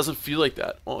 It doesn't feel like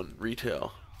that on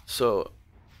retail. So.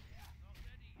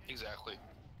 Exactly.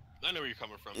 I know where you're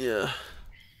coming from. Yeah.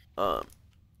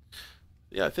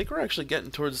 Yeah, I think we're actually getting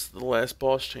towards the last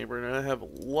boss chamber, and I have a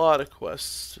lot of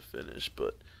quests to finish,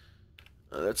 but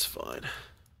that's fine.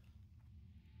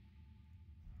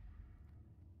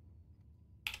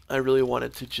 I really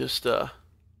wanted to just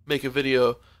make a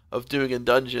video of doing a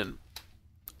dungeon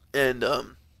and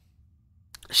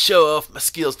show off my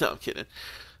skills. No, I'm kidding.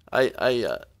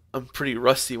 I'm pretty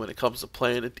rusty when it comes to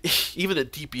playing it, even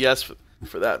at DPS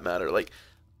for that matter. Like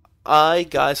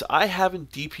guys, I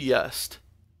haven't DPS'd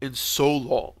in so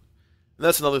long. And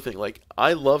that's another thing. Like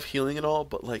I love healing and all,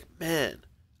 but like man,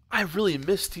 I really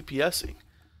miss DPSing.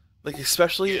 Like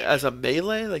especially as a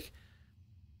melee. Like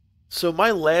so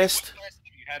my last. When was the last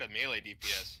time you had a melee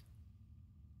DPS?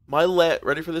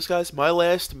 Ready for this, guys? My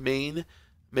last main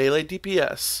melee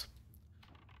DPS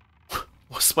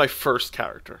was my first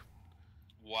character.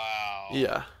 Wow.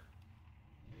 Yeah.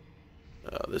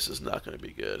 This is not going to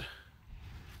be good.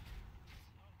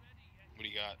 What do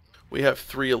you got? We have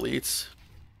 3 elites.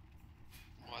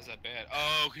 Why is that bad?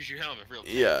 Oh, because your helmet, real.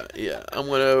 Yeah, yeah. I'm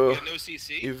gonna no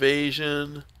CC?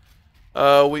 evasion.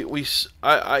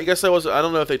 I guess I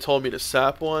don't know if they told me to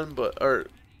sap one, or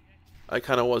I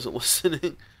kind of wasn't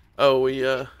listening. Oh,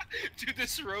 Dude,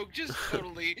 this rogue just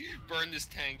totally burned this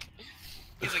tank.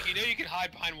 He's like, you know, you can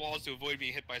hide behind walls to avoid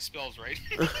being hit by spells, right?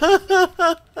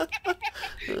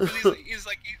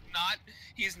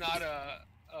 he's not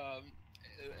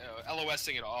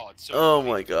LOSing at all. It's so oh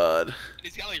funny. my god.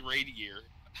 He's got like raid gear.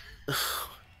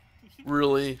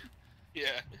 Really?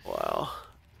 Yeah. Wow.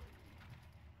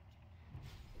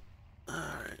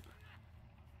 Alright.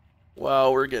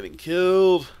 Wow, we're getting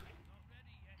killed.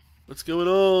 What's going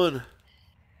on?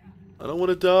 I don't want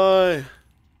to die.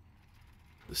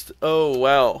 Oh,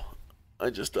 wow. I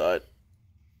just died.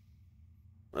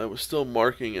 I was still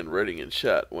marking and writing in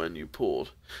chat when you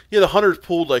pulled. Yeah, the hunters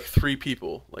pulled like 3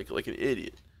 people. Like an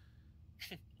idiot.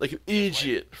 Like an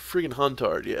idiot. Friggin'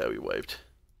 huntard. Yeah, we wiped.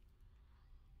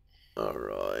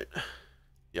 Alright.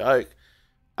 Yeah,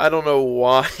 I don't know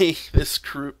why this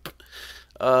group...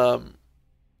 like,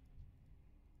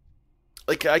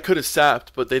 I could have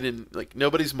sapped, but they didn't... Like,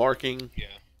 nobody's marking.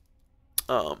 Yeah.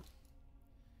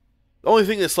 The only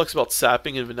thing that sucks about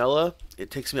sapping in vanilla,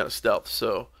 it takes me out of stealth,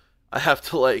 so I have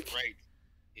to, like... Right.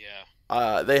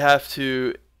 Yeah. They have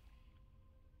to...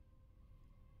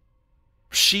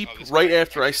 sheep right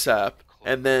after I sap,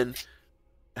 and then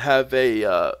have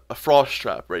a frost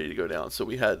trap ready to go down, so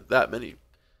we had that many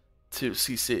to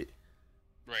CC.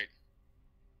 Right.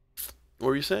 What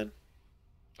were you saying?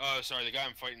 Oh, sorry, the guy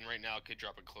I'm fighting right now could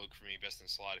drop a cloak for me, best in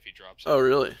slot if he drops it. Oh,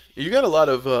 really? You got a lot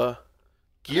of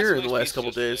gear in the last couple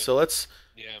days, so let's...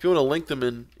 Yeah. If you want to link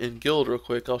them in guild real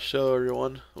quick, I'll show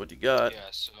everyone what you got. Yeah,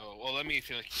 so... Well, let me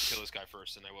feel like you kill this guy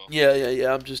first, and I will.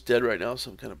 Yeah, I'm just dead right now,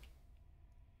 so I'm kind of...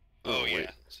 Oh, yeah. Wait.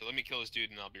 So let me kill this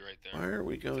dude, and I'll be right there. Why are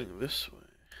we going this way?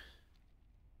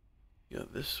 Yeah,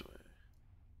 this way.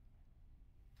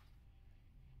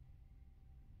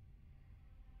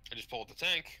 I just pulled the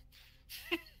tank.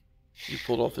 You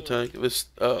pulled off the tank? This...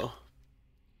 Oh.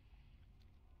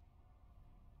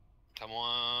 Come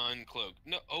on, cloak.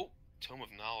 No, oh, Tome of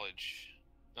Knowledge.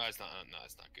 No, it's not. No,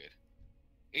 it's not good.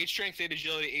 8 strength, 8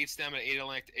 agility, 8 stamina, 8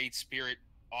 intellect, 8 spirit,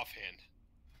 offhand.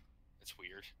 That's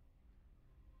weird.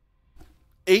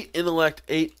 8 intellect,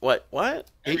 8 what?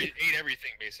 What? 8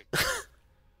 everything basically.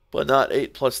 But not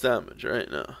 8 plus damage,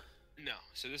 right? No. No.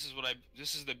 So this is what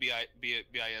this is the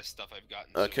BIS stuff I've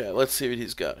gotten. Okay, so let's see what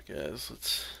he's got, guys.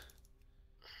 Let's.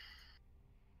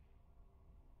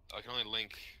 I can only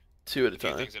link 2 at a 2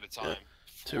 time. things at a time. Yeah.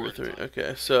 2 4 or at a 3. time.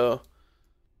 Okay, so.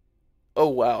 Oh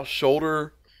wow,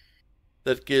 shoulder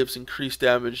that gives increased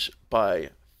damage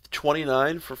by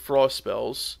 29 for frost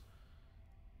spells.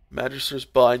 Magister's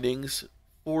bindings,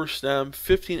 4 stem,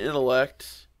 15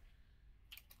 intellect.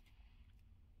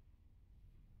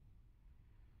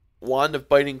 Wand of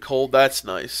biting cold, that's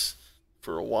nice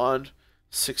for a wand.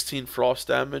 16 frost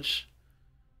damage.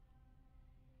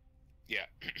 Yeah.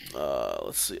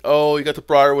 Let's see. Oh, you got the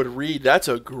Briarwood Reed. That's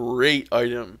a great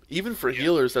item. Even for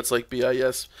healers, that's like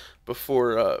BIS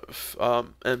before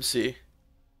MC.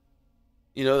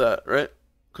 You know that, right?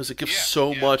 Because it gives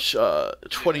so much.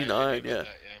 29, yeah.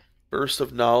 Burst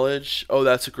of Knowledge. Oh,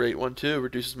 that's a great one too.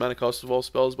 Reduces mana cost of all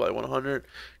spells by 100.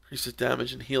 Increases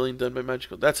damage and healing done by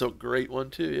magical. That's a great one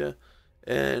too, yeah.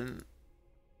 And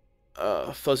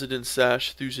Thuzzadin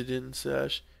Sash, Thuzadin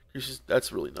Sash. Increases,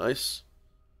 that's really nice.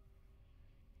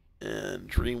 And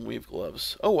Dreamweave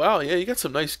Gloves. Oh wow, yeah, you got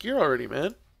some nice gear already,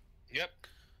 man. Yep.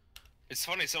 It's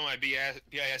funny, some of my BIS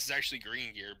is actually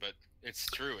green gear, but it's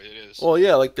true, it is. Well,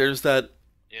 yeah, like there's that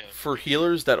Yeah. for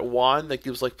healers, that wand that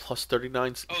gives like plus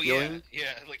 39 healing.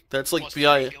 Yeah, like That's like plus BIS.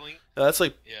 30 healing. That's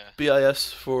like Yeah.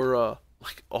 BIS for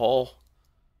like all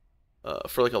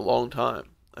for like a long time,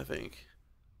 I think.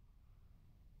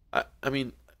 I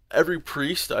mean, every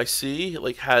priest I see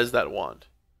like has that wand.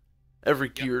 Every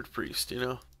geared priest, you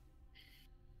know.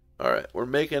 Alright, we're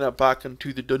making it back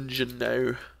into the dungeon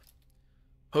now.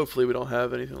 Hopefully we don't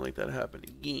have anything like that happen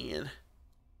again.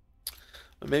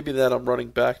 Maybe that I'm running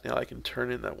back now, I can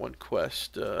turn in that one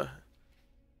quest. We'll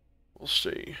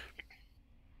see.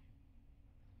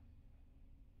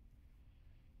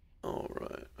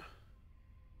 Alright.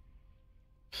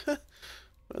 Why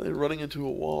are they running into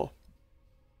a wall?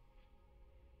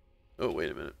 Oh, wait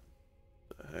a minute.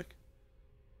 What the heck?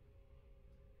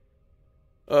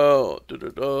 Oh,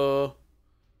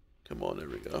 Come on, there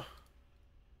we go.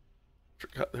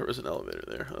 Forgot there was an elevator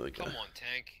there. Oh, Come on,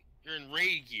 tank. You're in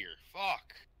raid gear.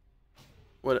 Fuck.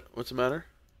 What's the matter?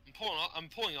 I'm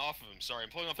pulling off of him. Sorry, I'm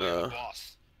pulling off of the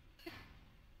boss.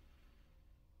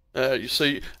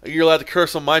 You're allowed to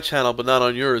curse on my channel, but not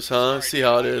on yours, huh? Sorry, See dude,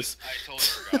 how it is. I totally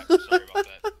forgot. Sorry about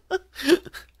that.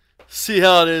 See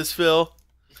how it is, Phil.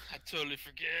 I totally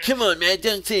forget. Come on, man.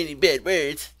 Don't say any bad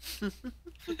words.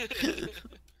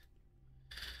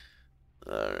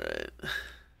 Alright.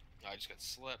 I just got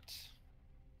slipped.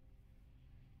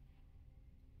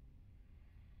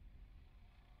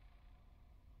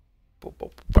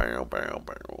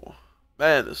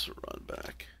 Man, this will run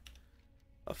back.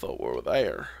 I thought we were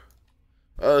there.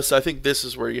 So I think this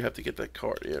is where you have to get that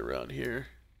card. Yeah, around here.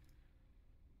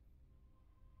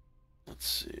 Let's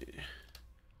see.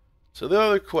 So the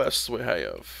other quests we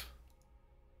have.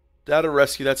 Data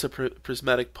Rescue, that's a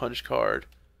prismatic punch card.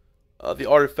 The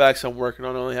artifacts I'm working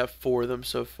on, I only have 4 of them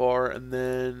so far. And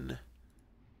then...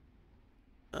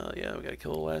 yeah, we gotta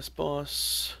kill the last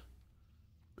boss.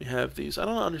 We have these. I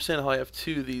don't understand how I have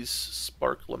 2 of these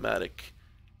Sparklematic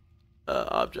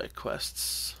object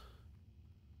quests.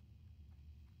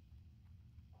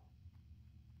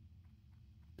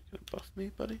 You gonna buff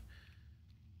me, buddy?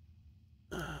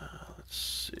 Let's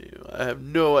see. I have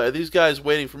no idea. These guys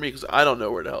waiting for me because I don't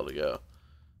know where the hell to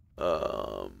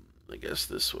go. I guess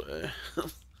this way.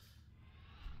 Let's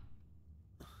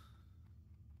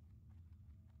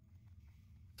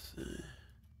see.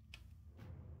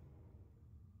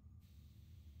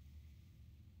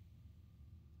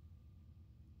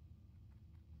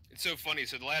 It's so funny.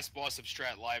 So the last boss of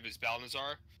Strat Live is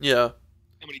Balnazar. Yeah.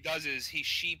 And what he does is he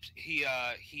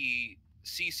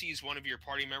CCs one of your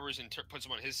party members and puts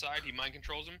him on his side. He mind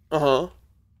controls him.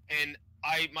 And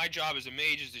my job as a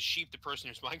mage is to sheep the person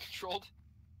who's mind controlled.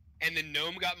 And the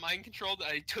gnome got mind controlled.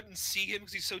 I couldn't see him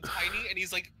because he's so tiny, and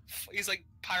he's like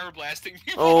pyroblasting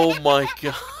me. Oh my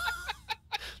god,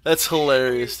 that's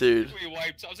hilarious, dude. We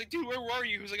wiped. I was like, dude, where were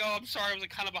you? He was like, oh, I'm sorry. I was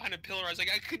like kind of behind a pillar. I was like,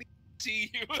 I couldn't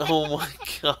see you. Oh my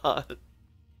god,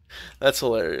 that's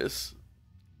hilarious.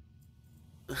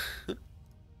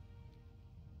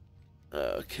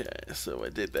 Okay, so I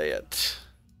did that,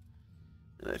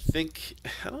 and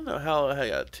I don't know how I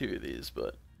got 2 of these,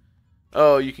 but.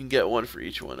 Oh, you can get 1 for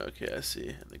each one. Okay, I see.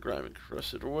 And the grime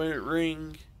encrusted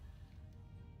ring.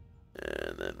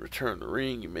 And then return the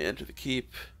ring. You may enter the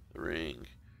keep. The ring.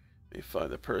 You may find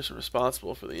the person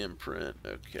responsible for the imprint.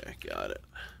 Okay, got it.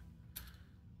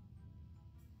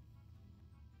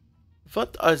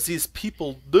 What are these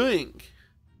people doing?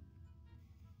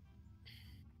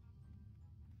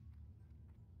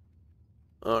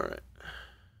 Alright.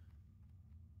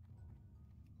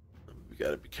 We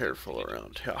gotta be careful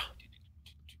around here.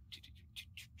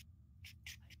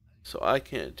 So I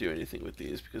can't do anything with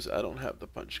these because I don't have the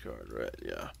punch card, right?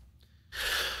 Yeah.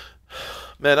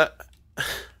 Man,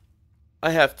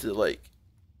 I have to, like,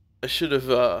 I should have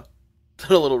done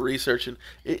a little research, and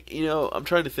you know, I'm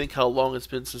trying to think how long it's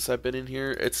been since I've been in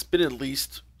here. It's been at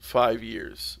least 5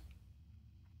 years.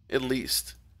 At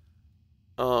least.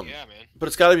 Yeah, man. But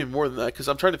it's got to be more than that because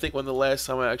I'm trying to think when the last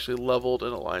time I actually leveled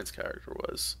an Alliance character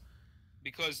was.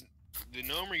 Because the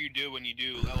Gnomer you do when you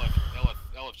do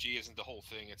LFG isn't the whole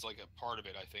thing. It's like a part of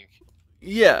it, I think.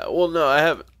 Yeah, well, no, I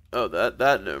haven't. Oh, that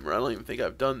Gnomer. I don't even think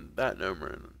I've done that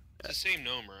Gnomer. It's the same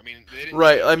Gnomer. I mean, they didn't.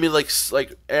 Right. I mean, like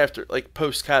after, like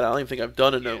post Kata. I don't even think I've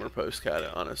done a Gnomer post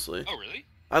Kata, honestly. Oh, really?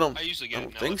 I usually get. I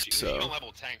don't think LFG. so. You don't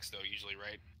level tanks though, usually,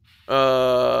 right?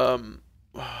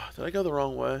 Did I go the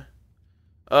wrong way?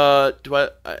 Do I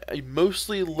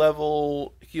mostly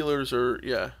level healers or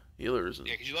healers?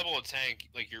 Yeah, because you level a tank,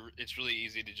 like it's really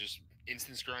easy to just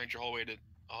instance grind your whole way to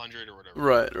 100 or whatever.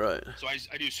 Right, right. So I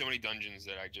do so many dungeons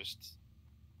that I just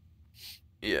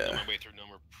get my way through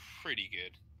Gnomer pretty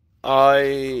good.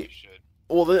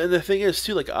 Well, and the thing is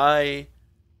too, like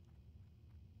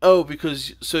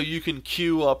because so you can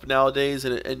queue up nowadays,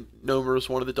 and Gnomer is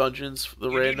one of the dungeons,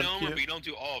 the random do Gnomer, queue. but you don't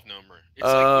do all of Gnomer. It's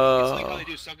like how they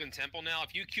do Sunken Temple now.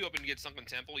 If you queue up and get Sunken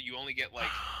Temple, you only get like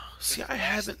see, I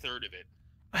haven't a third of it.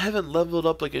 I haven't leveled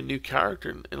up like a new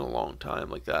character in a long time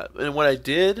like that. And when I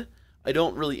did, I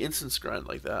don't really instance grind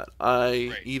like that. I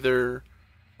Right. either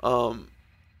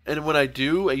and when I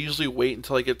do, I usually wait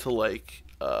until I get to like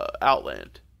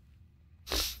Outland.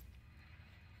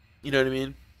 You know what I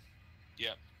mean?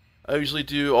 Yep. I usually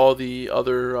do all the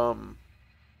other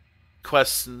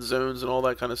quests and zones and all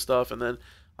that kind of stuff, and then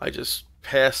I just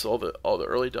pass all the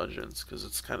early dungeons because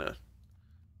it's kind of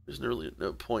there's really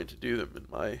no point to do them in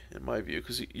my view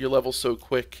because your level's so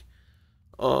quick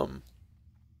um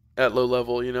at low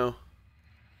level, you know,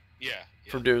 Yeah.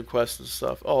 Yeah. from doing quests and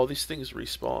stuff. Oh, these things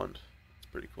respawned.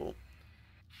 It's pretty cool.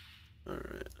 All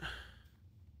right.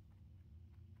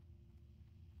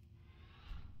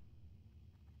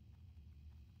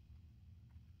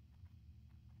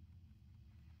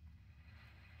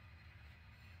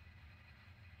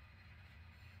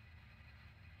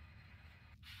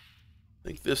 I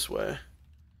think this way.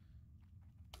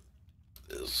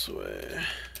 This way.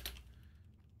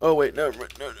 Oh wait, no, no,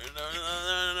 no, no,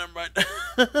 no, never mind.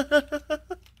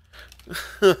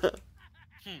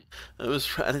 I was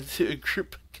trying to do a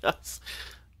group of guys.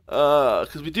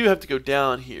 Because we do have to go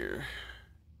down here.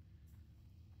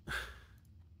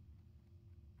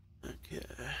 Okay.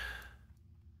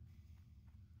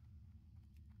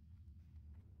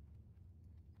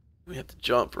 We have to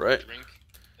jump, right? Drink,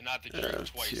 and not the drink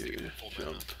twice to get the full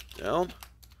Jump mana. down.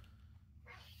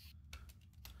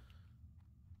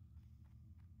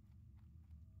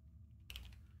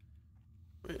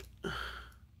 Wait.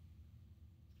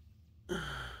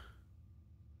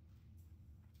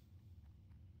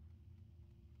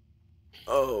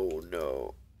 Oh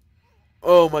no.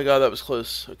 Oh my god, that was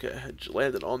close. Okay, I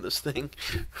landed on this thing.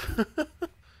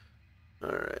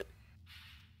 Alright.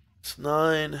 It's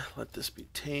 9. Let this be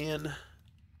 10.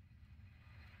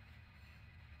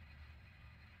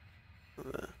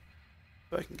 If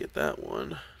I can get that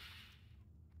one.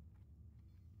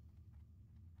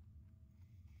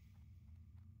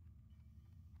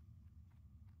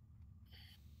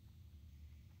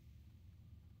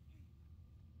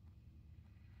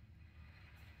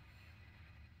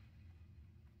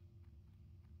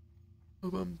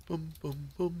 Boom, boom, boom,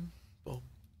 boom, boom.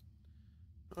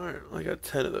 Alright, I got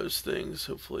 10 of those things,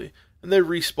 hopefully. And they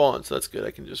respawn, so that's good.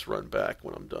 I can just run back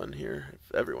when I'm done here,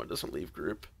 if everyone doesn't leave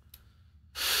group.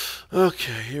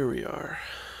 Okay, here we are.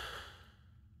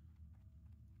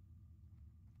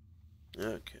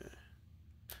 Okay.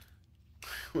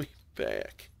 We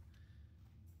back.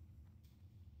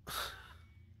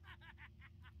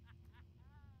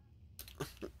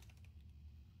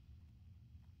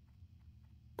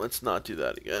 Let's not do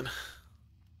that again.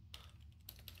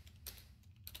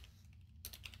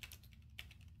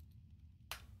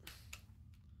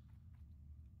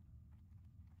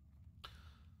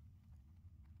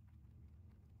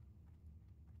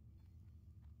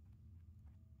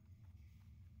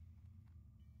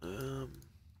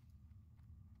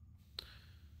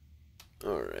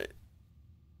 All right.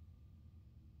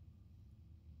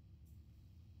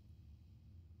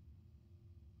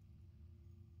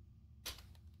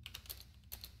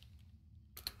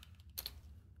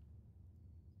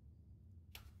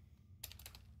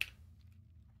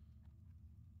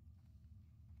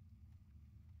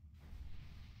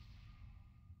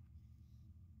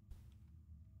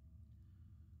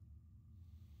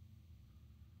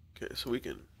 Okay, so we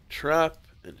can trap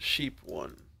and sheep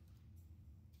one.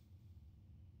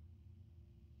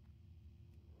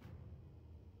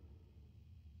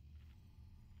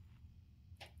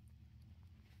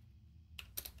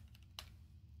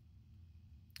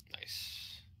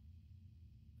 Nice.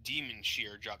 Demon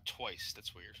Shear dropped twice.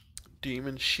 That's weird.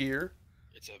 Demon Shear.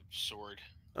 It's a sword.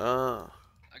 Ah.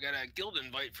 I got a guild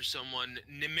invite for someone,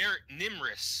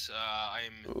 Nimris.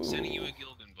 I'm sending you a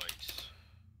guild invite.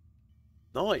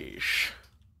 Nice.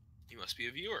 You must be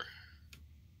a viewer.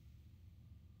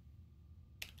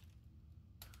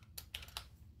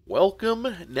 Welcome,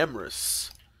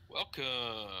 Nemris. Welcome.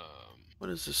 What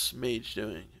is this mage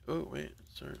doing? Oh, wait.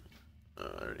 Sorry.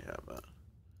 Oh, I already have that.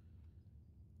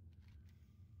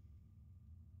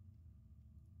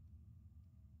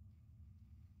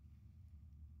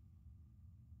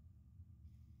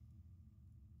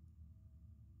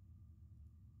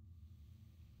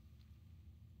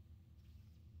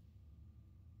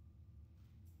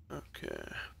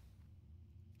 Okay.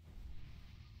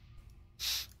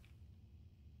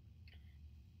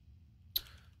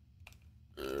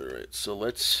 Alright, so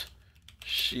let's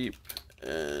sheep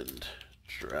and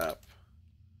trap.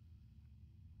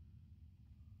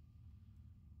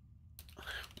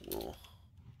 Well,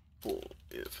 cool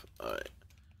if I...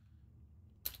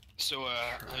 So,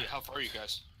 how far are you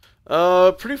guys?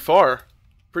 Pretty far.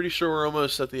 Pretty sure we're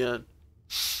almost at the end.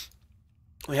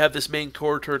 We have this main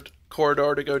core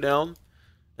corridor to go down.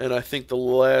 And I think the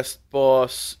last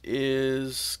boss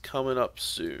is coming up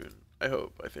soon. I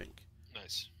hope, I think.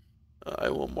 Nice. I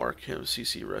will mark him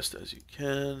CC rest as you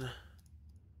can.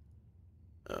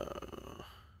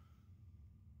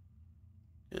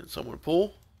 And someone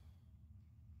pull.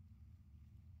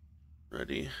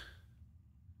 Ready.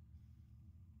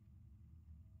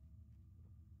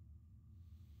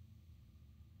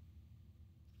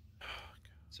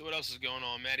 So what else is going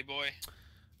on, Matty boy?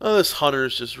 Oh, this hunter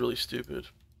is just really stupid.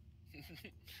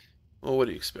 Well, what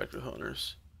do you expect with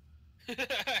hunters?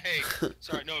 Hey,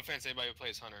 sorry, no offense to anybody who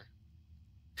plays Hunter.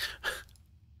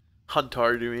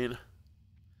 Huntard, you mean?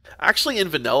 Actually, in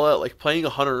vanilla, like, playing a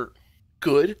hunter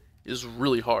good is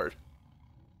really hard.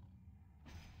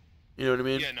 You know what I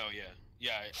mean? Yeah, no, yeah.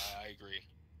 Yeah, I agree.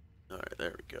 Alright,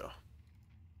 there we go.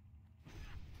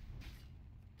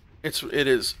 It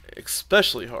is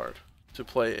especially hard to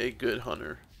play a good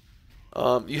hunter.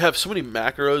 You have so many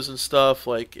macros and stuff,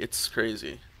 like, it's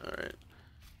crazy. Alright.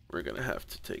 We're gonna have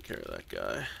to take care of that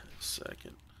guy in a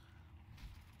second.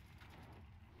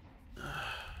 I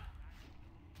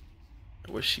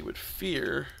wish he would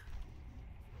fear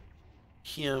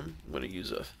him. I'm gonna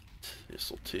use a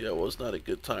thistle T. It was not a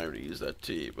good time to use that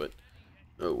T, but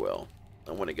oh well.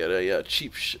 I want to get a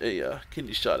cheap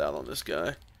kidney shot out on this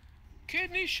guy.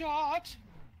 Kidney shot.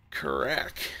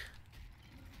 Crack.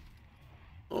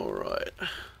 All right.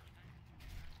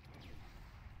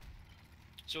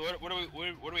 So what do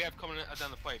we have coming down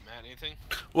the pipe, Matt? Anything?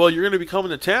 Well, you're going to be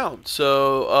coming to town,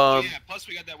 so yeah. Plus,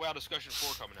 we got that WoW Discussion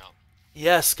 4 coming out.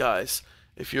 Yes, guys.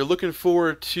 If you're looking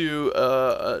forward to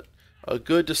a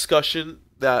good discussion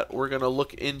that we're going to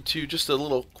look into, just a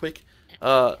little quick,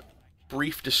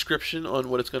 brief description on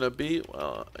what it's going to be.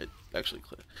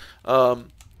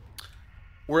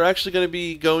 We're actually going to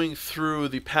be going through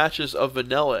the patches of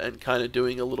vanilla and kind of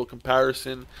doing a little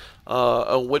comparison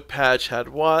on what patch had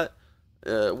what.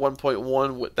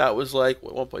 1.1, what that was like,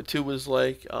 what 1.2 was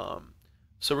like.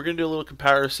 So we're going to do a little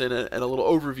comparison and a little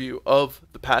overview of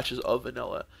the patches of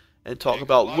vanilla and talk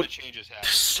about what changes happened.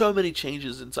 So many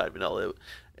changes inside vanilla.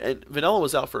 And vanilla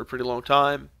was out for a pretty long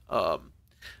time.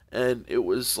 And it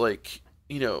was like,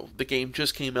 you know, the game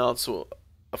just came out, so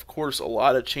of course a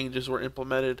lot of changes were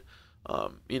implemented.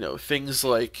 You know, things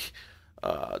like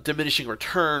diminishing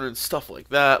return and stuff like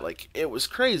that. Like, it was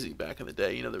crazy back in the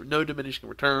day. You know, there were no diminishing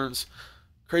returns,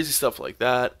 crazy stuff like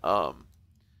that.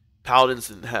 Paladins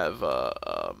didn't have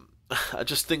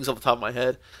just things off the top of my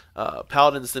head.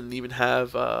 Paladins didn't even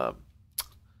have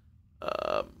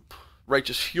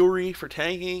Righteous Fury for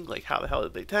tanking. Like, how the hell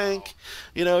did they tank?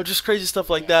 You know, just crazy stuff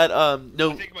like that.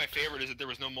 No, I think my favorite is that there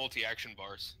was no multi-action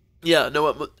bars. Yeah,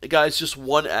 no, guys, just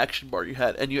one action bar you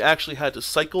had, and you actually had to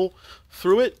cycle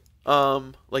through it,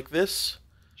 like this,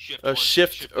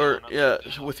 shift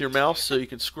with your mouse, so you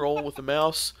can scroll with the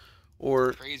mouse,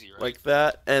 or crazy, right? like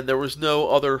that, and there was no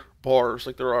other bars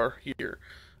like there are here.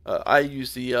 I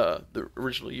use the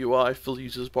original UI. Phil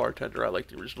uses Bartender. I like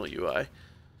the original UI.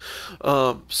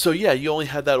 So yeah, you only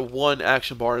had that one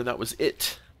action bar, and that was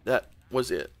it. That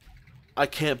was it. I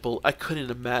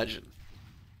couldn't imagine.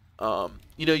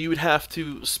 You know, you would have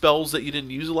to, spells that you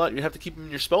didn't use a lot, you'd have to keep them in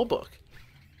your spell book.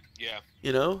 Yeah.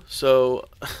 You know? So,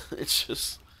 it's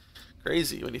just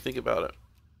crazy when you think about it.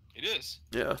 It is.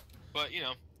 Yeah. But, you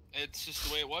know, it's just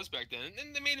the way it was back then. And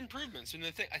then they made improvements. And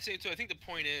I think the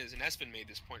point is, and Espen made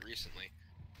this point recently,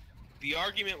 the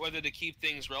argument whether to keep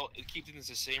things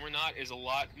the same or not is a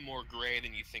lot more gray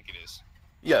than you think it is.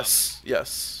 Yes,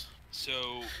 yes.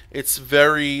 So... It's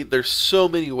there's so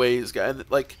many ways, guys.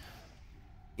 Like...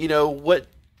 You know, what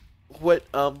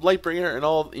Lightbringer and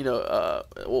all, you know,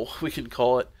 well, we can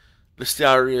call it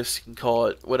Nostarius, you can call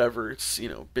it whatever, it's, you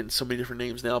know, been so many different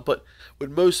names now, but what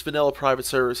most vanilla private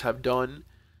servers have done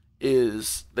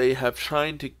is they have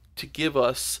tried to give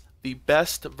us the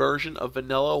best version of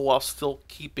vanilla while still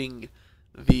keeping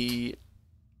the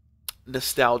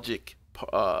nostalgic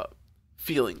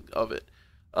feeling of it.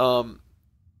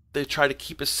 They try to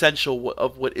keep essential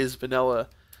of what is vanilla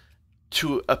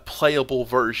to a playable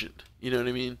version. You know what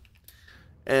I mean?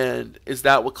 And is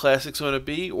that what Classic's going to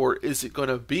be, or is it going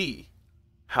to be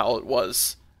how it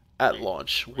was at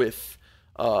launch with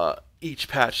each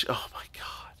patch? Oh my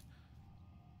god.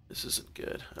 This isn't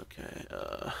good. Okay.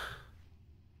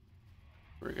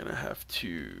 We're going to have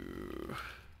to...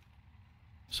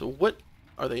 So what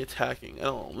are they attacking? I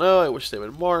don't know. I wish they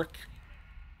would mark.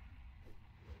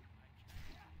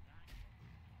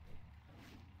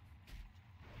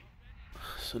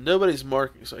 So nobody's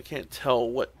marking, so I can't tell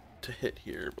what to hit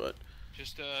here, but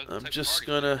I'm just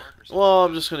gonna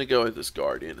go with this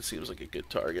Guardian. It seems like a good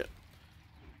target.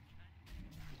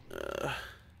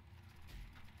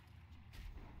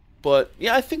 But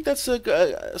yeah, I think that's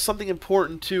something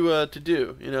important to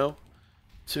do. You know,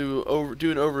 to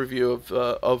do an overview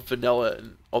of vanilla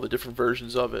and all the different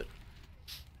versions of it.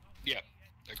 Yeah,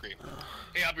 agree.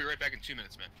 Hey, I'll be right back in 2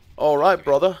 minutes, man. All right,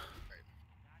 brother.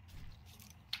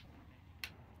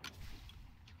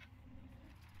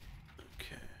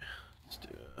 Okay, let's do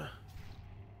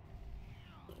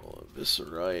all of this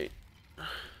right.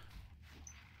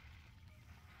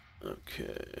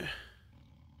 Okay.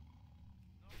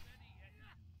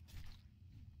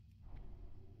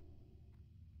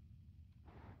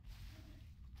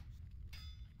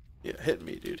 Yeah, hit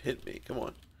me, dude. Hit me. Come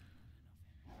on.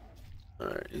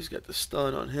 Alright, he's got the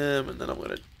stun on him, and then I'm going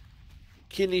to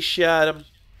kidney shot him.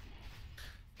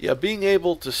 Yeah, being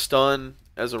able to stun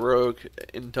as a rogue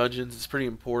in dungeons is pretty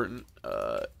important.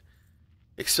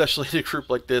 Especially in a group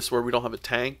like this where we don't have a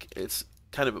tank. It's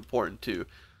kind of important to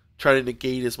try to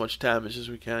negate as much damage as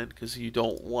we can, because you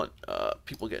don't want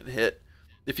people getting hit.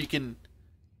 If you can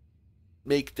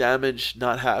make damage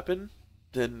not happen,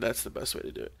 then that's the best way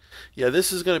to do it. Yeah,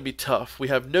 this is going to be tough. We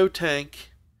have no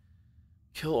tank.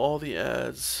 Kill all the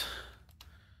ads.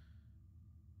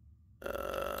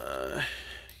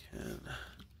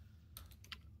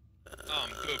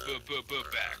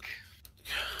 Back.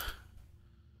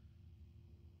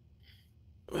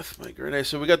 With my grenade.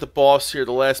 So we got the boss here,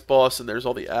 the last boss, and there's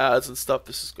all the ads and stuff.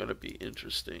 This is going to be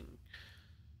interesting.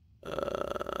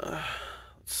 Let's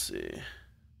see.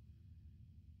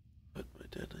 Put my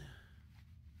deadly.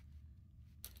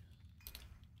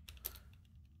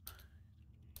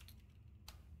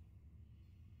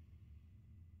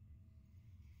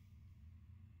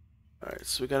 Alright,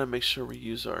 so we got to make sure we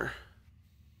use our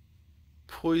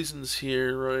poisons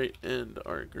here, right? And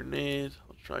our grenade.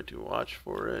 I'll try to watch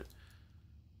for it.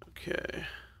 Okay.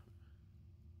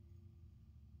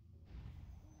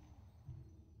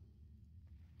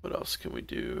 What else can we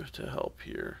do to help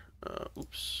here?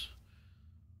 Oops.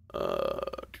 Oh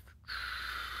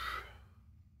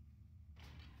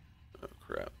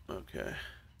crap. Okay.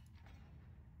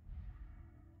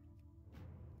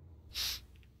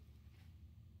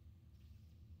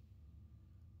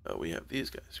 Oh, we have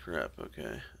these guys. Crap.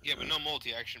 Okay. Yeah, but no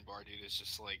multi-action bar, dude. It's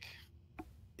just like.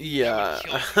 Yeah.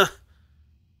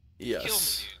 Yes. Kill me,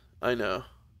 dude. I know.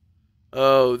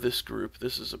 Oh, this group.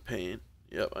 This is a pain.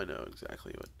 Yep, I know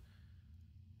exactly what.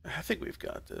 I think we've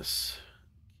got this.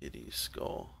 Kitty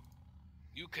skull.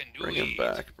 You can do Bring it. him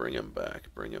back. Bring him back.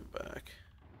 Bring him back.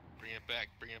 Bring it back.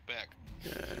 Bring it back.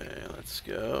 Okay, let's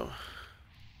go.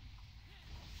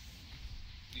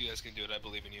 You guys can do it. I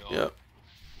believe in you all. Yep.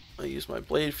 I use my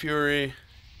Blade Fury.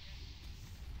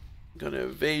 I'm gonna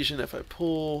evasion if I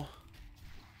pull.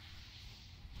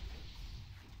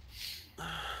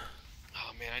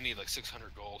 Oh man, I need like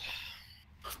 600 gold.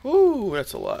 Ooh,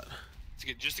 that's a lot.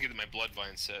 Just to get my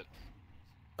Bloodvine set.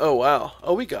 Oh wow.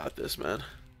 Oh, we got this, man.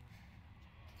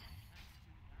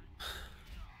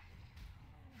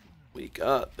 We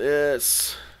got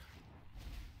this.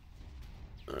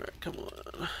 Alright, come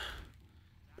on.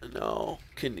 And now,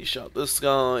 kidney shot this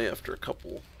guy after a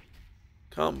couple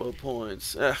combo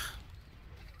points. I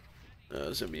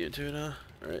was immune to it, huh?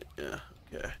 Alright, yeah,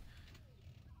 okay.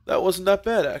 That wasn't that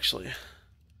bad, actually.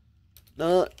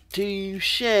 Not too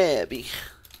shabby.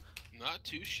 Not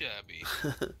too shabby.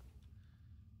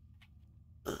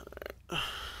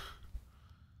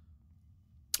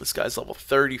 This guy's level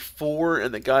 34,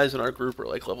 and the guys in our group are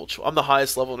like level 12. I'm the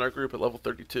highest level in our group at level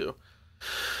 32.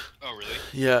 Oh, really?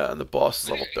 Yeah, and the boss is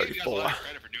level I give you guys a 34. lot of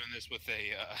credit for doing this with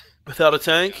a, Without a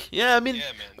tank? Yeah, I mean,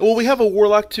 yeah, man, well, we have a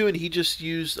warlock too, and he just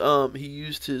used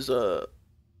his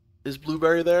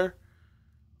blueberry there,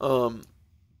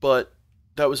 but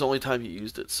that was the only time he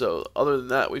used it. So other than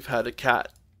that, we've had a cat,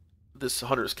 this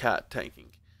hunter's cat tanking.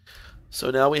 So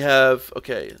now we have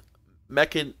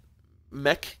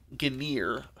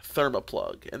Mechganeer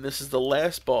Thermoplug, and this is the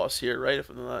last boss here, right? If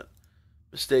I'm not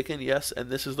mistaken, yes. And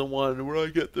this is the one where I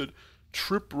get the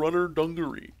Trip Runner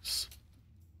Dungarees.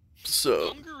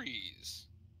 So. Dungarees.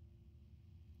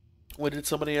 What did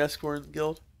somebody ask for in the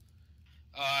guild?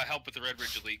 Help with the Red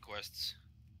Ridge Elite quests.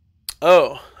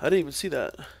 Oh, I didn't even see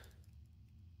that.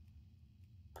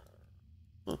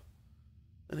 Huh.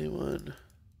 Anyone?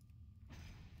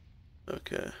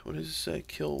 Okay, what does it say?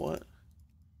 Kill what?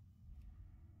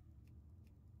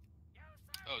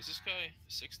 Oh, is this guy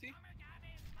 60?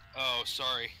 Oh,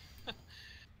 sorry.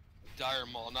 Dire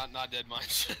Maul, not Dead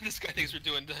Mines. This guy thinks we're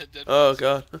doing Dead Mines. Oh,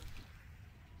 God.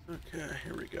 Okay,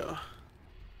 here we go.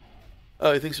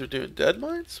 Oh, he thinks we're doing Dead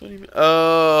Mines? What do you mean?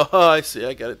 Oh, I see.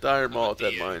 I got it. Dire Maul,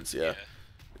 Dead Mines, yeah.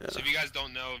 So if you guys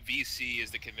don't know, VC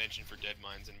is the convention for Dead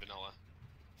Mines in vanilla.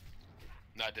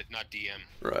 Not DM.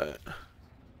 Right.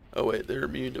 Oh wait, they're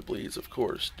immune to bleeds, of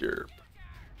course. Derp.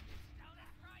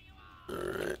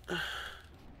 Alright.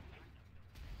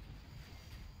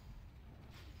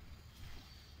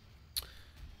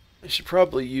 I should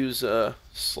probably use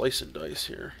slice and dice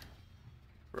here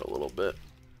for a little bit.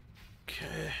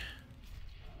 Okay.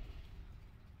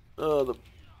 Oh,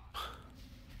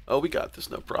 we got this,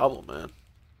 no problem, man.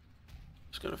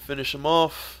 Just gonna finish him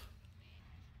off.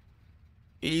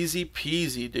 Easy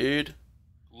peasy, dude.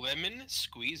 Lemon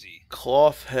squeezy.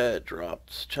 Cloth head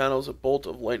dropped. Channels a bolt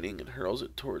of lightning and hurls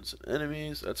it towards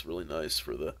enemies. That's really nice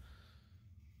for the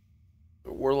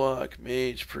warlock,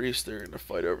 mage, priest. They're gonna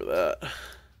fight over that.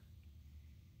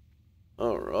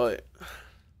 Alright.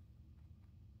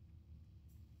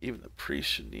 Even the priest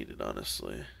should need it,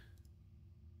 honestly.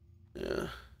 Yeah.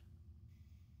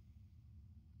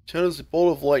 Channels a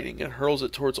bolt of lightning and hurls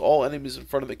it towards all enemies in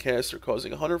front of the caster,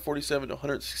 causing 147 to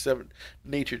 167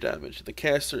 nature damage. The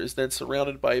caster is then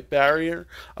surrounded by a barrier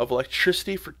of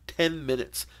electricity for 10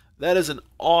 minutes. That is an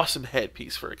awesome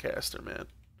headpiece for a caster, man.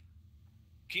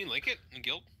 Can you link it in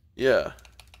Guild? Yeah.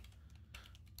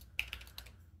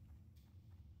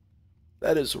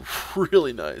 That is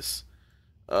really nice.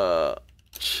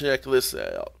 Check this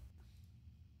out.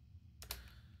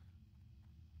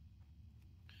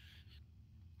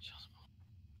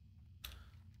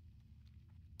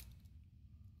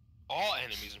 All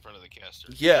enemies in front of the caster.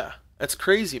 Yeah, that's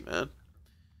crazy, man.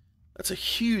 That's a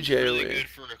huge area. Really good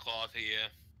for a cloth, yeah.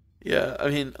 Yeah, I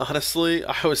mean, honestly,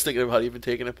 I was thinking about even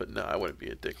taking it, but no, I wouldn't be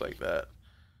a dick like that.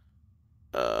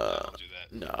 Don't do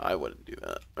that. No, I wouldn't do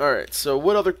that. Alright, so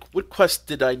what quest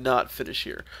did I not finish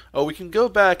here? Oh, we can go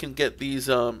back and get these,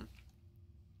 let's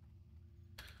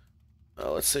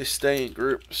say stay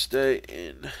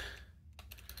in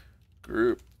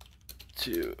group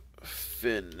to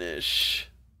finish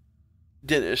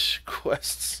Dinish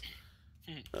quests.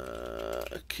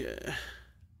 Okay.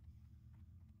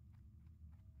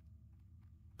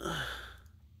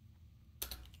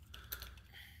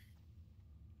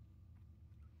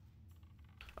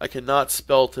 I cannot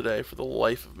spell today for the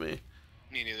life of me.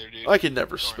 Me neither, dude. I can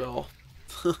never spell.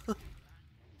 I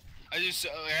just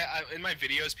in my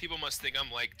videos, people must think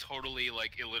I'm like totally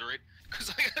like illiterate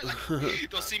because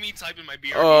they'll see me type in my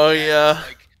BRB. Oh yeah.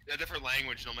 Like a different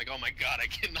language, and I'm like, oh my god, I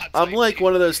cannot. I'm like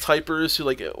one of those typers who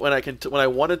like when I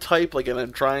want to type like and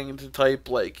I'm trying to type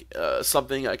like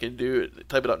something I can do it,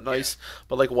 type it up nice,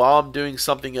 but like while I'm doing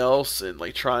something else and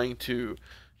like trying to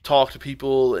talk to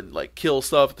people and like kill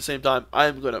stuff at the same time,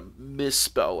 I'm gonna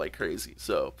misspell like crazy.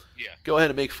 So yeah, go ahead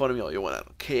and make fun of me all you want. I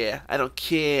don't care. I don't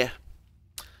care.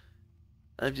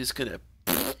 I'm just gonna.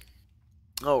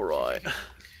 All right.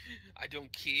 I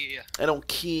don't care. I don't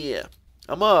care.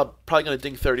 I'm probably gonna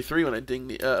ding 33 when I ding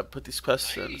the put these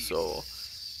quests in. So,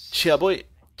 chaboy,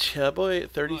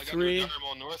 33. Well, I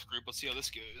got North group. Let's see how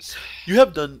this goes. You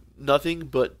have done nothing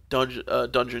but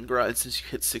dungeon grind since you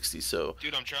hit 60. So,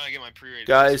 dude, I'm trying to get my pre-rated.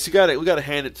 Guys, we gotta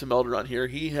hand it to Melderon here.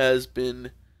 He has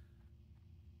been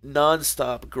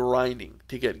non-stop grinding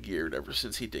to get geared ever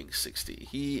since he dinged 60.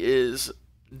 He is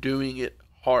doing it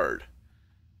hard.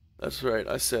 That's right,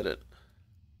 I said it.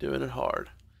 Doing it hard.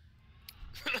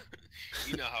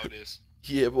 You know how it is.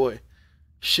 Yeah, boy.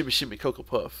 Shimmy, shimmy, Cocoa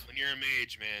Puff. When you're a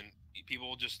mage, man,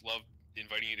 people just love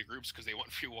inviting you to groups because they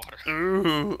want free water.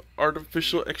 Ooh,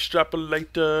 artificial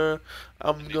extrapolator.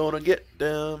 I'm gonna get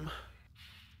them.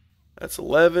 That's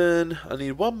 11. I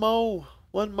need one more.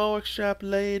 One more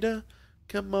extrapolator.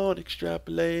 Come on,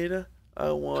 extrapolator.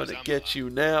 I want to get you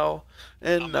now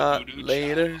and not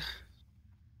later. Child.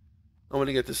 I'm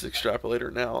gonna get this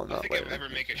extrapolator now and not later. I think if I ever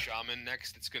make a shaman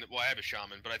next, it's gonna. Well, I have a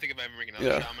shaman, but I think if I ever make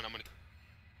another shaman, I'm gonna.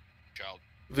 Child.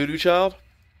 Voodoo Child.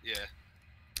 Yeah.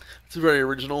 It's very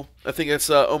original. I think it's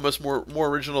almost more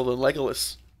original than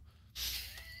Legolas.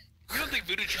 You don't think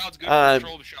Voodoo Child's good for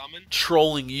control the shaman?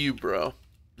 Trolling you, bro.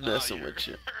 Messing with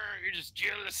you. You're just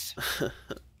jealous.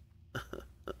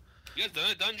 You guys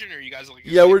done a dungeon, or you guys like?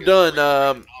 Yeah, we're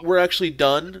done. We're actually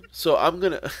done. So I'm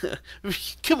gonna.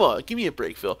 Come on, give me a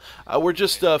break, Phil. We're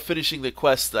just finishing the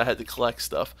quest that I had to collect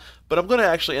stuff, but I'm gonna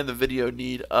actually end the video.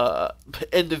 Need.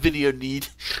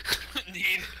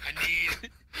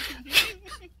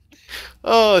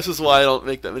 Oh, this is why I don't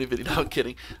make that many videos. No, I'm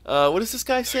kidding. What is this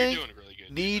guy saying? You're doing really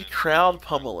good, Need crowd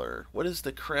pummeler. What is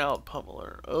the crowd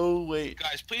pummeler? Oh wait.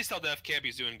 Guys, please tell Defcamp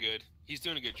he's doing good. He's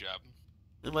doing a good job.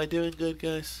 Am I doing good,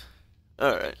 guys?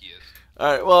 Alright.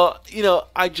 Alright, well, you know,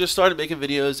 I just started making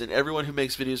videos, and everyone who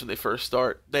makes videos when they first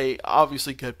start, they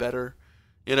obviously get better,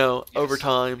 you know, over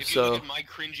time. If you look at my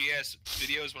cringy ass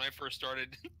videos when I first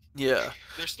started, yeah.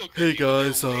 They're still cringy. Hey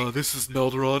guys, this is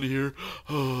Melderon here.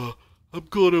 I'm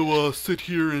gonna sit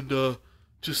here and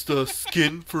just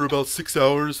skin for about 6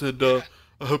 hours, and Yeah.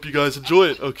 I hope you guys enjoy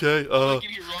it. Okay. I'm gonna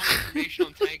give you wrong information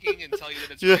on tanking and tell you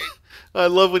that it's Yeah. great. I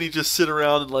love when you just sit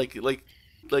around and like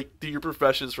do your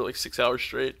professions for like 6 hours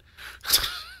straight.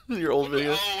 Your old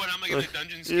video. Oh, when I'm like in the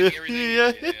dungeon Yeah, skinning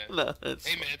everything. yeah. No, that's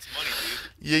Hey man, it's money,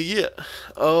 dude. yeah.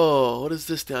 Oh, what is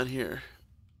this down here?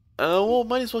 Well,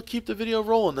 might as well keep the video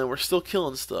rolling then. We're still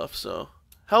killing stuff, so.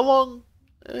 How long?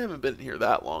 I haven't been in here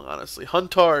that long, honestly.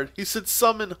 Huntard. He said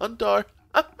summon Huntard.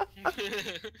 I'll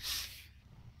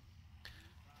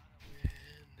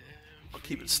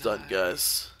keep it stunned,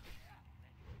 guys.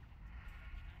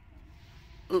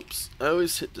 Oops. I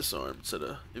always hit disarm instead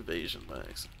of evasion by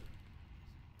accident.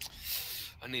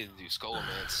 I need to do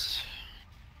Skullomance.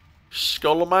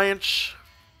 Skullomance.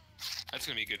 That's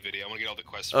gonna be a good video. I want to get all the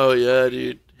quests. Oh yeah,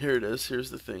 dude. Here it is.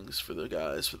 Here's the things for the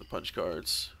guys for the punch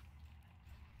cards.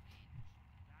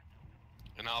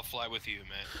 And I'll fly with you,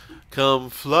 man. Come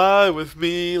fly with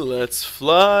me. Let's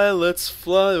fly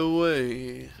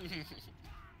away.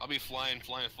 I'll be flying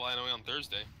away on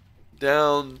Thursday.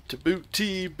 Down to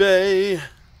Booty Bay. You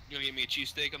gonna get me a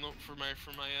cheesesteak on for my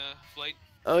flight?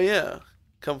 Oh yeah.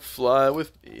 Come fly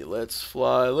with me. Let's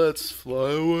fly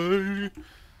away.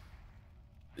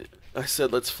 I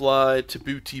said let's fly to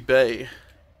Booty Bay.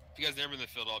 If you guys never been to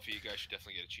Philadelphia, you guys should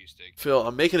definitely get a cheesesteak. Phil,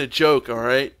 I'm making a joke,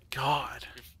 alright? God.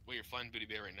 You're flying Booty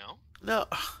Bay right now? No.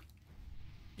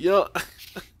 You know...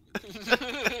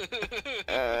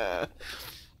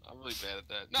 I'm really bad at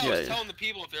that. No, I was telling the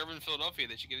people if they're ever in Philadelphia,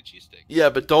 they should get a cheesesteak. Yeah,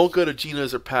 but don't go to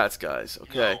Gino's or Pat's, guys,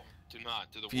 okay? No, do not.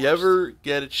 They're the If worst. you ever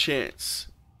get a chance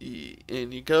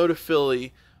and you go to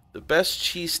Philly, the best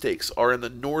cheesesteaks are in the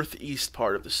northeast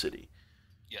part of the city.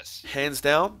 Yes. Hands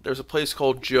down, there's a place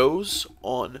called Joe's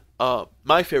on,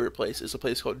 my favorite place is a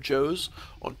place called Joe's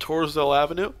on Torresdale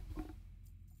Avenue.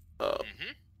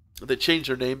 They changed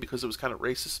their name because it was kind of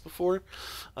racist before.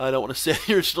 I don't want to say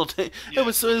the original name. Yeah, it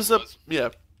was. Yeah.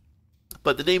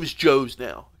 But the name is Joe's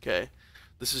now, okay?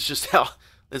 This is just how...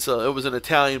 it was an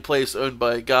Italian place owned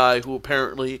by a guy who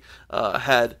apparently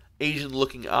had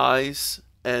Asian-looking eyes,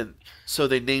 and so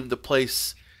they named the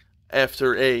place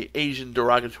after a Asian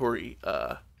derogatory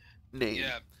name.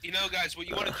 Yeah. You know, guys, what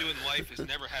you want to do in life is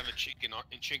never have a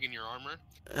chink in your armor.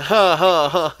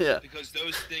 Yeah. Because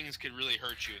those things could really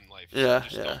hurt you in life. Yeah,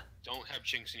 Just yeah. Don't have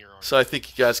chinks in your armor. So I think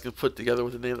you guys can put together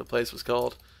what the name of the place was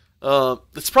called.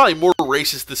 It's probably more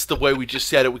racist this the way we just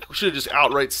said it. We should have just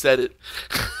outright said it.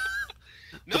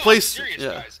 No, place, I'm serious,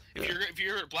 yeah, guys. If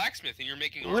you're a blacksmith and you're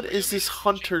making armor, What is this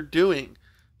hunter doing?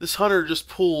 This hunter just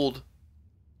pulled...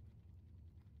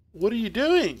 What are you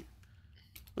doing?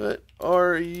 What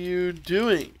are you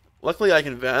doing? Luckily I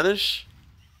can vanish.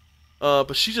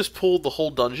 But she just pulled the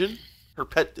whole dungeon. Her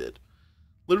pet did.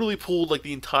 Literally pulled like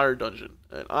the entire dungeon.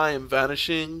 And I am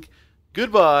vanishing.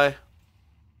 Goodbye.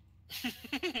 I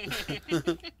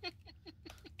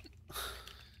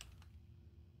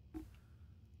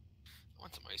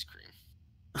want some ice cream.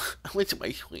 I went to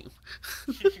ice cream.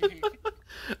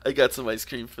 I got some ice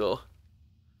cream, Phil.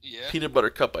 Yeah. Peanut butter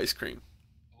cup ice cream.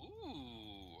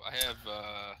 Ooh, I have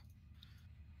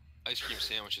ice cream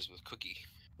sandwiches with cookie.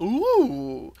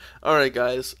 Ooh. Alright,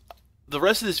 guys. The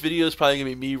rest of this video is probably going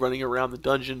to be me running around the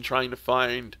dungeon trying to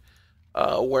find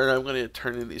where I'm going to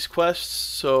turn in these quests.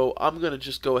 So I'm going to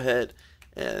just go ahead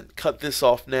and cut this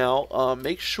off now.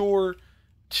 Make sure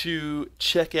to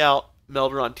check out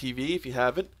MelderonTV if you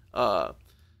haven't.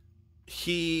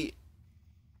 She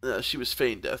was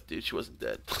feigned death, dude. She wasn't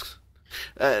dead.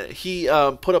 He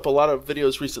put up a lot of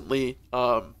videos recently.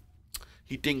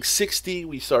 He dinged 60.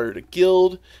 We started a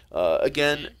guild.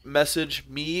 Again, message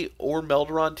me or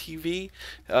MelderonTV.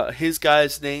 His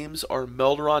guys' names are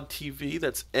MelderonTV.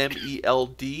 That's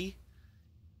MELDERON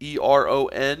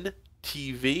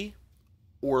TV.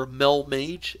 Or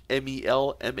Melmage,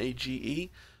 MELMAGE.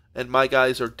 And my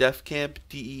guys are Defcamp,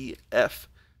 DEFCAMP,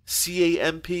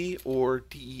 or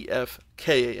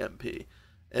DEFKAMP.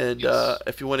 And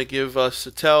if you want to give us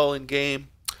a tell in game,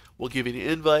 we'll give you an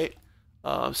invite.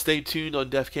 Stay tuned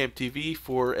on Defcamp TV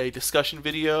for a discussion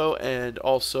video and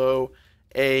also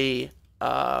a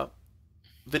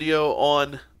video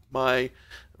on my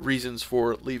reasons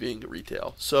for leaving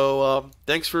retail. So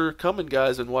thanks for coming,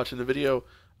 guys, and watching the video.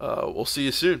 We'll see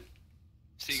you soon.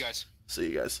 See you guys.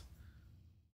 See you guys.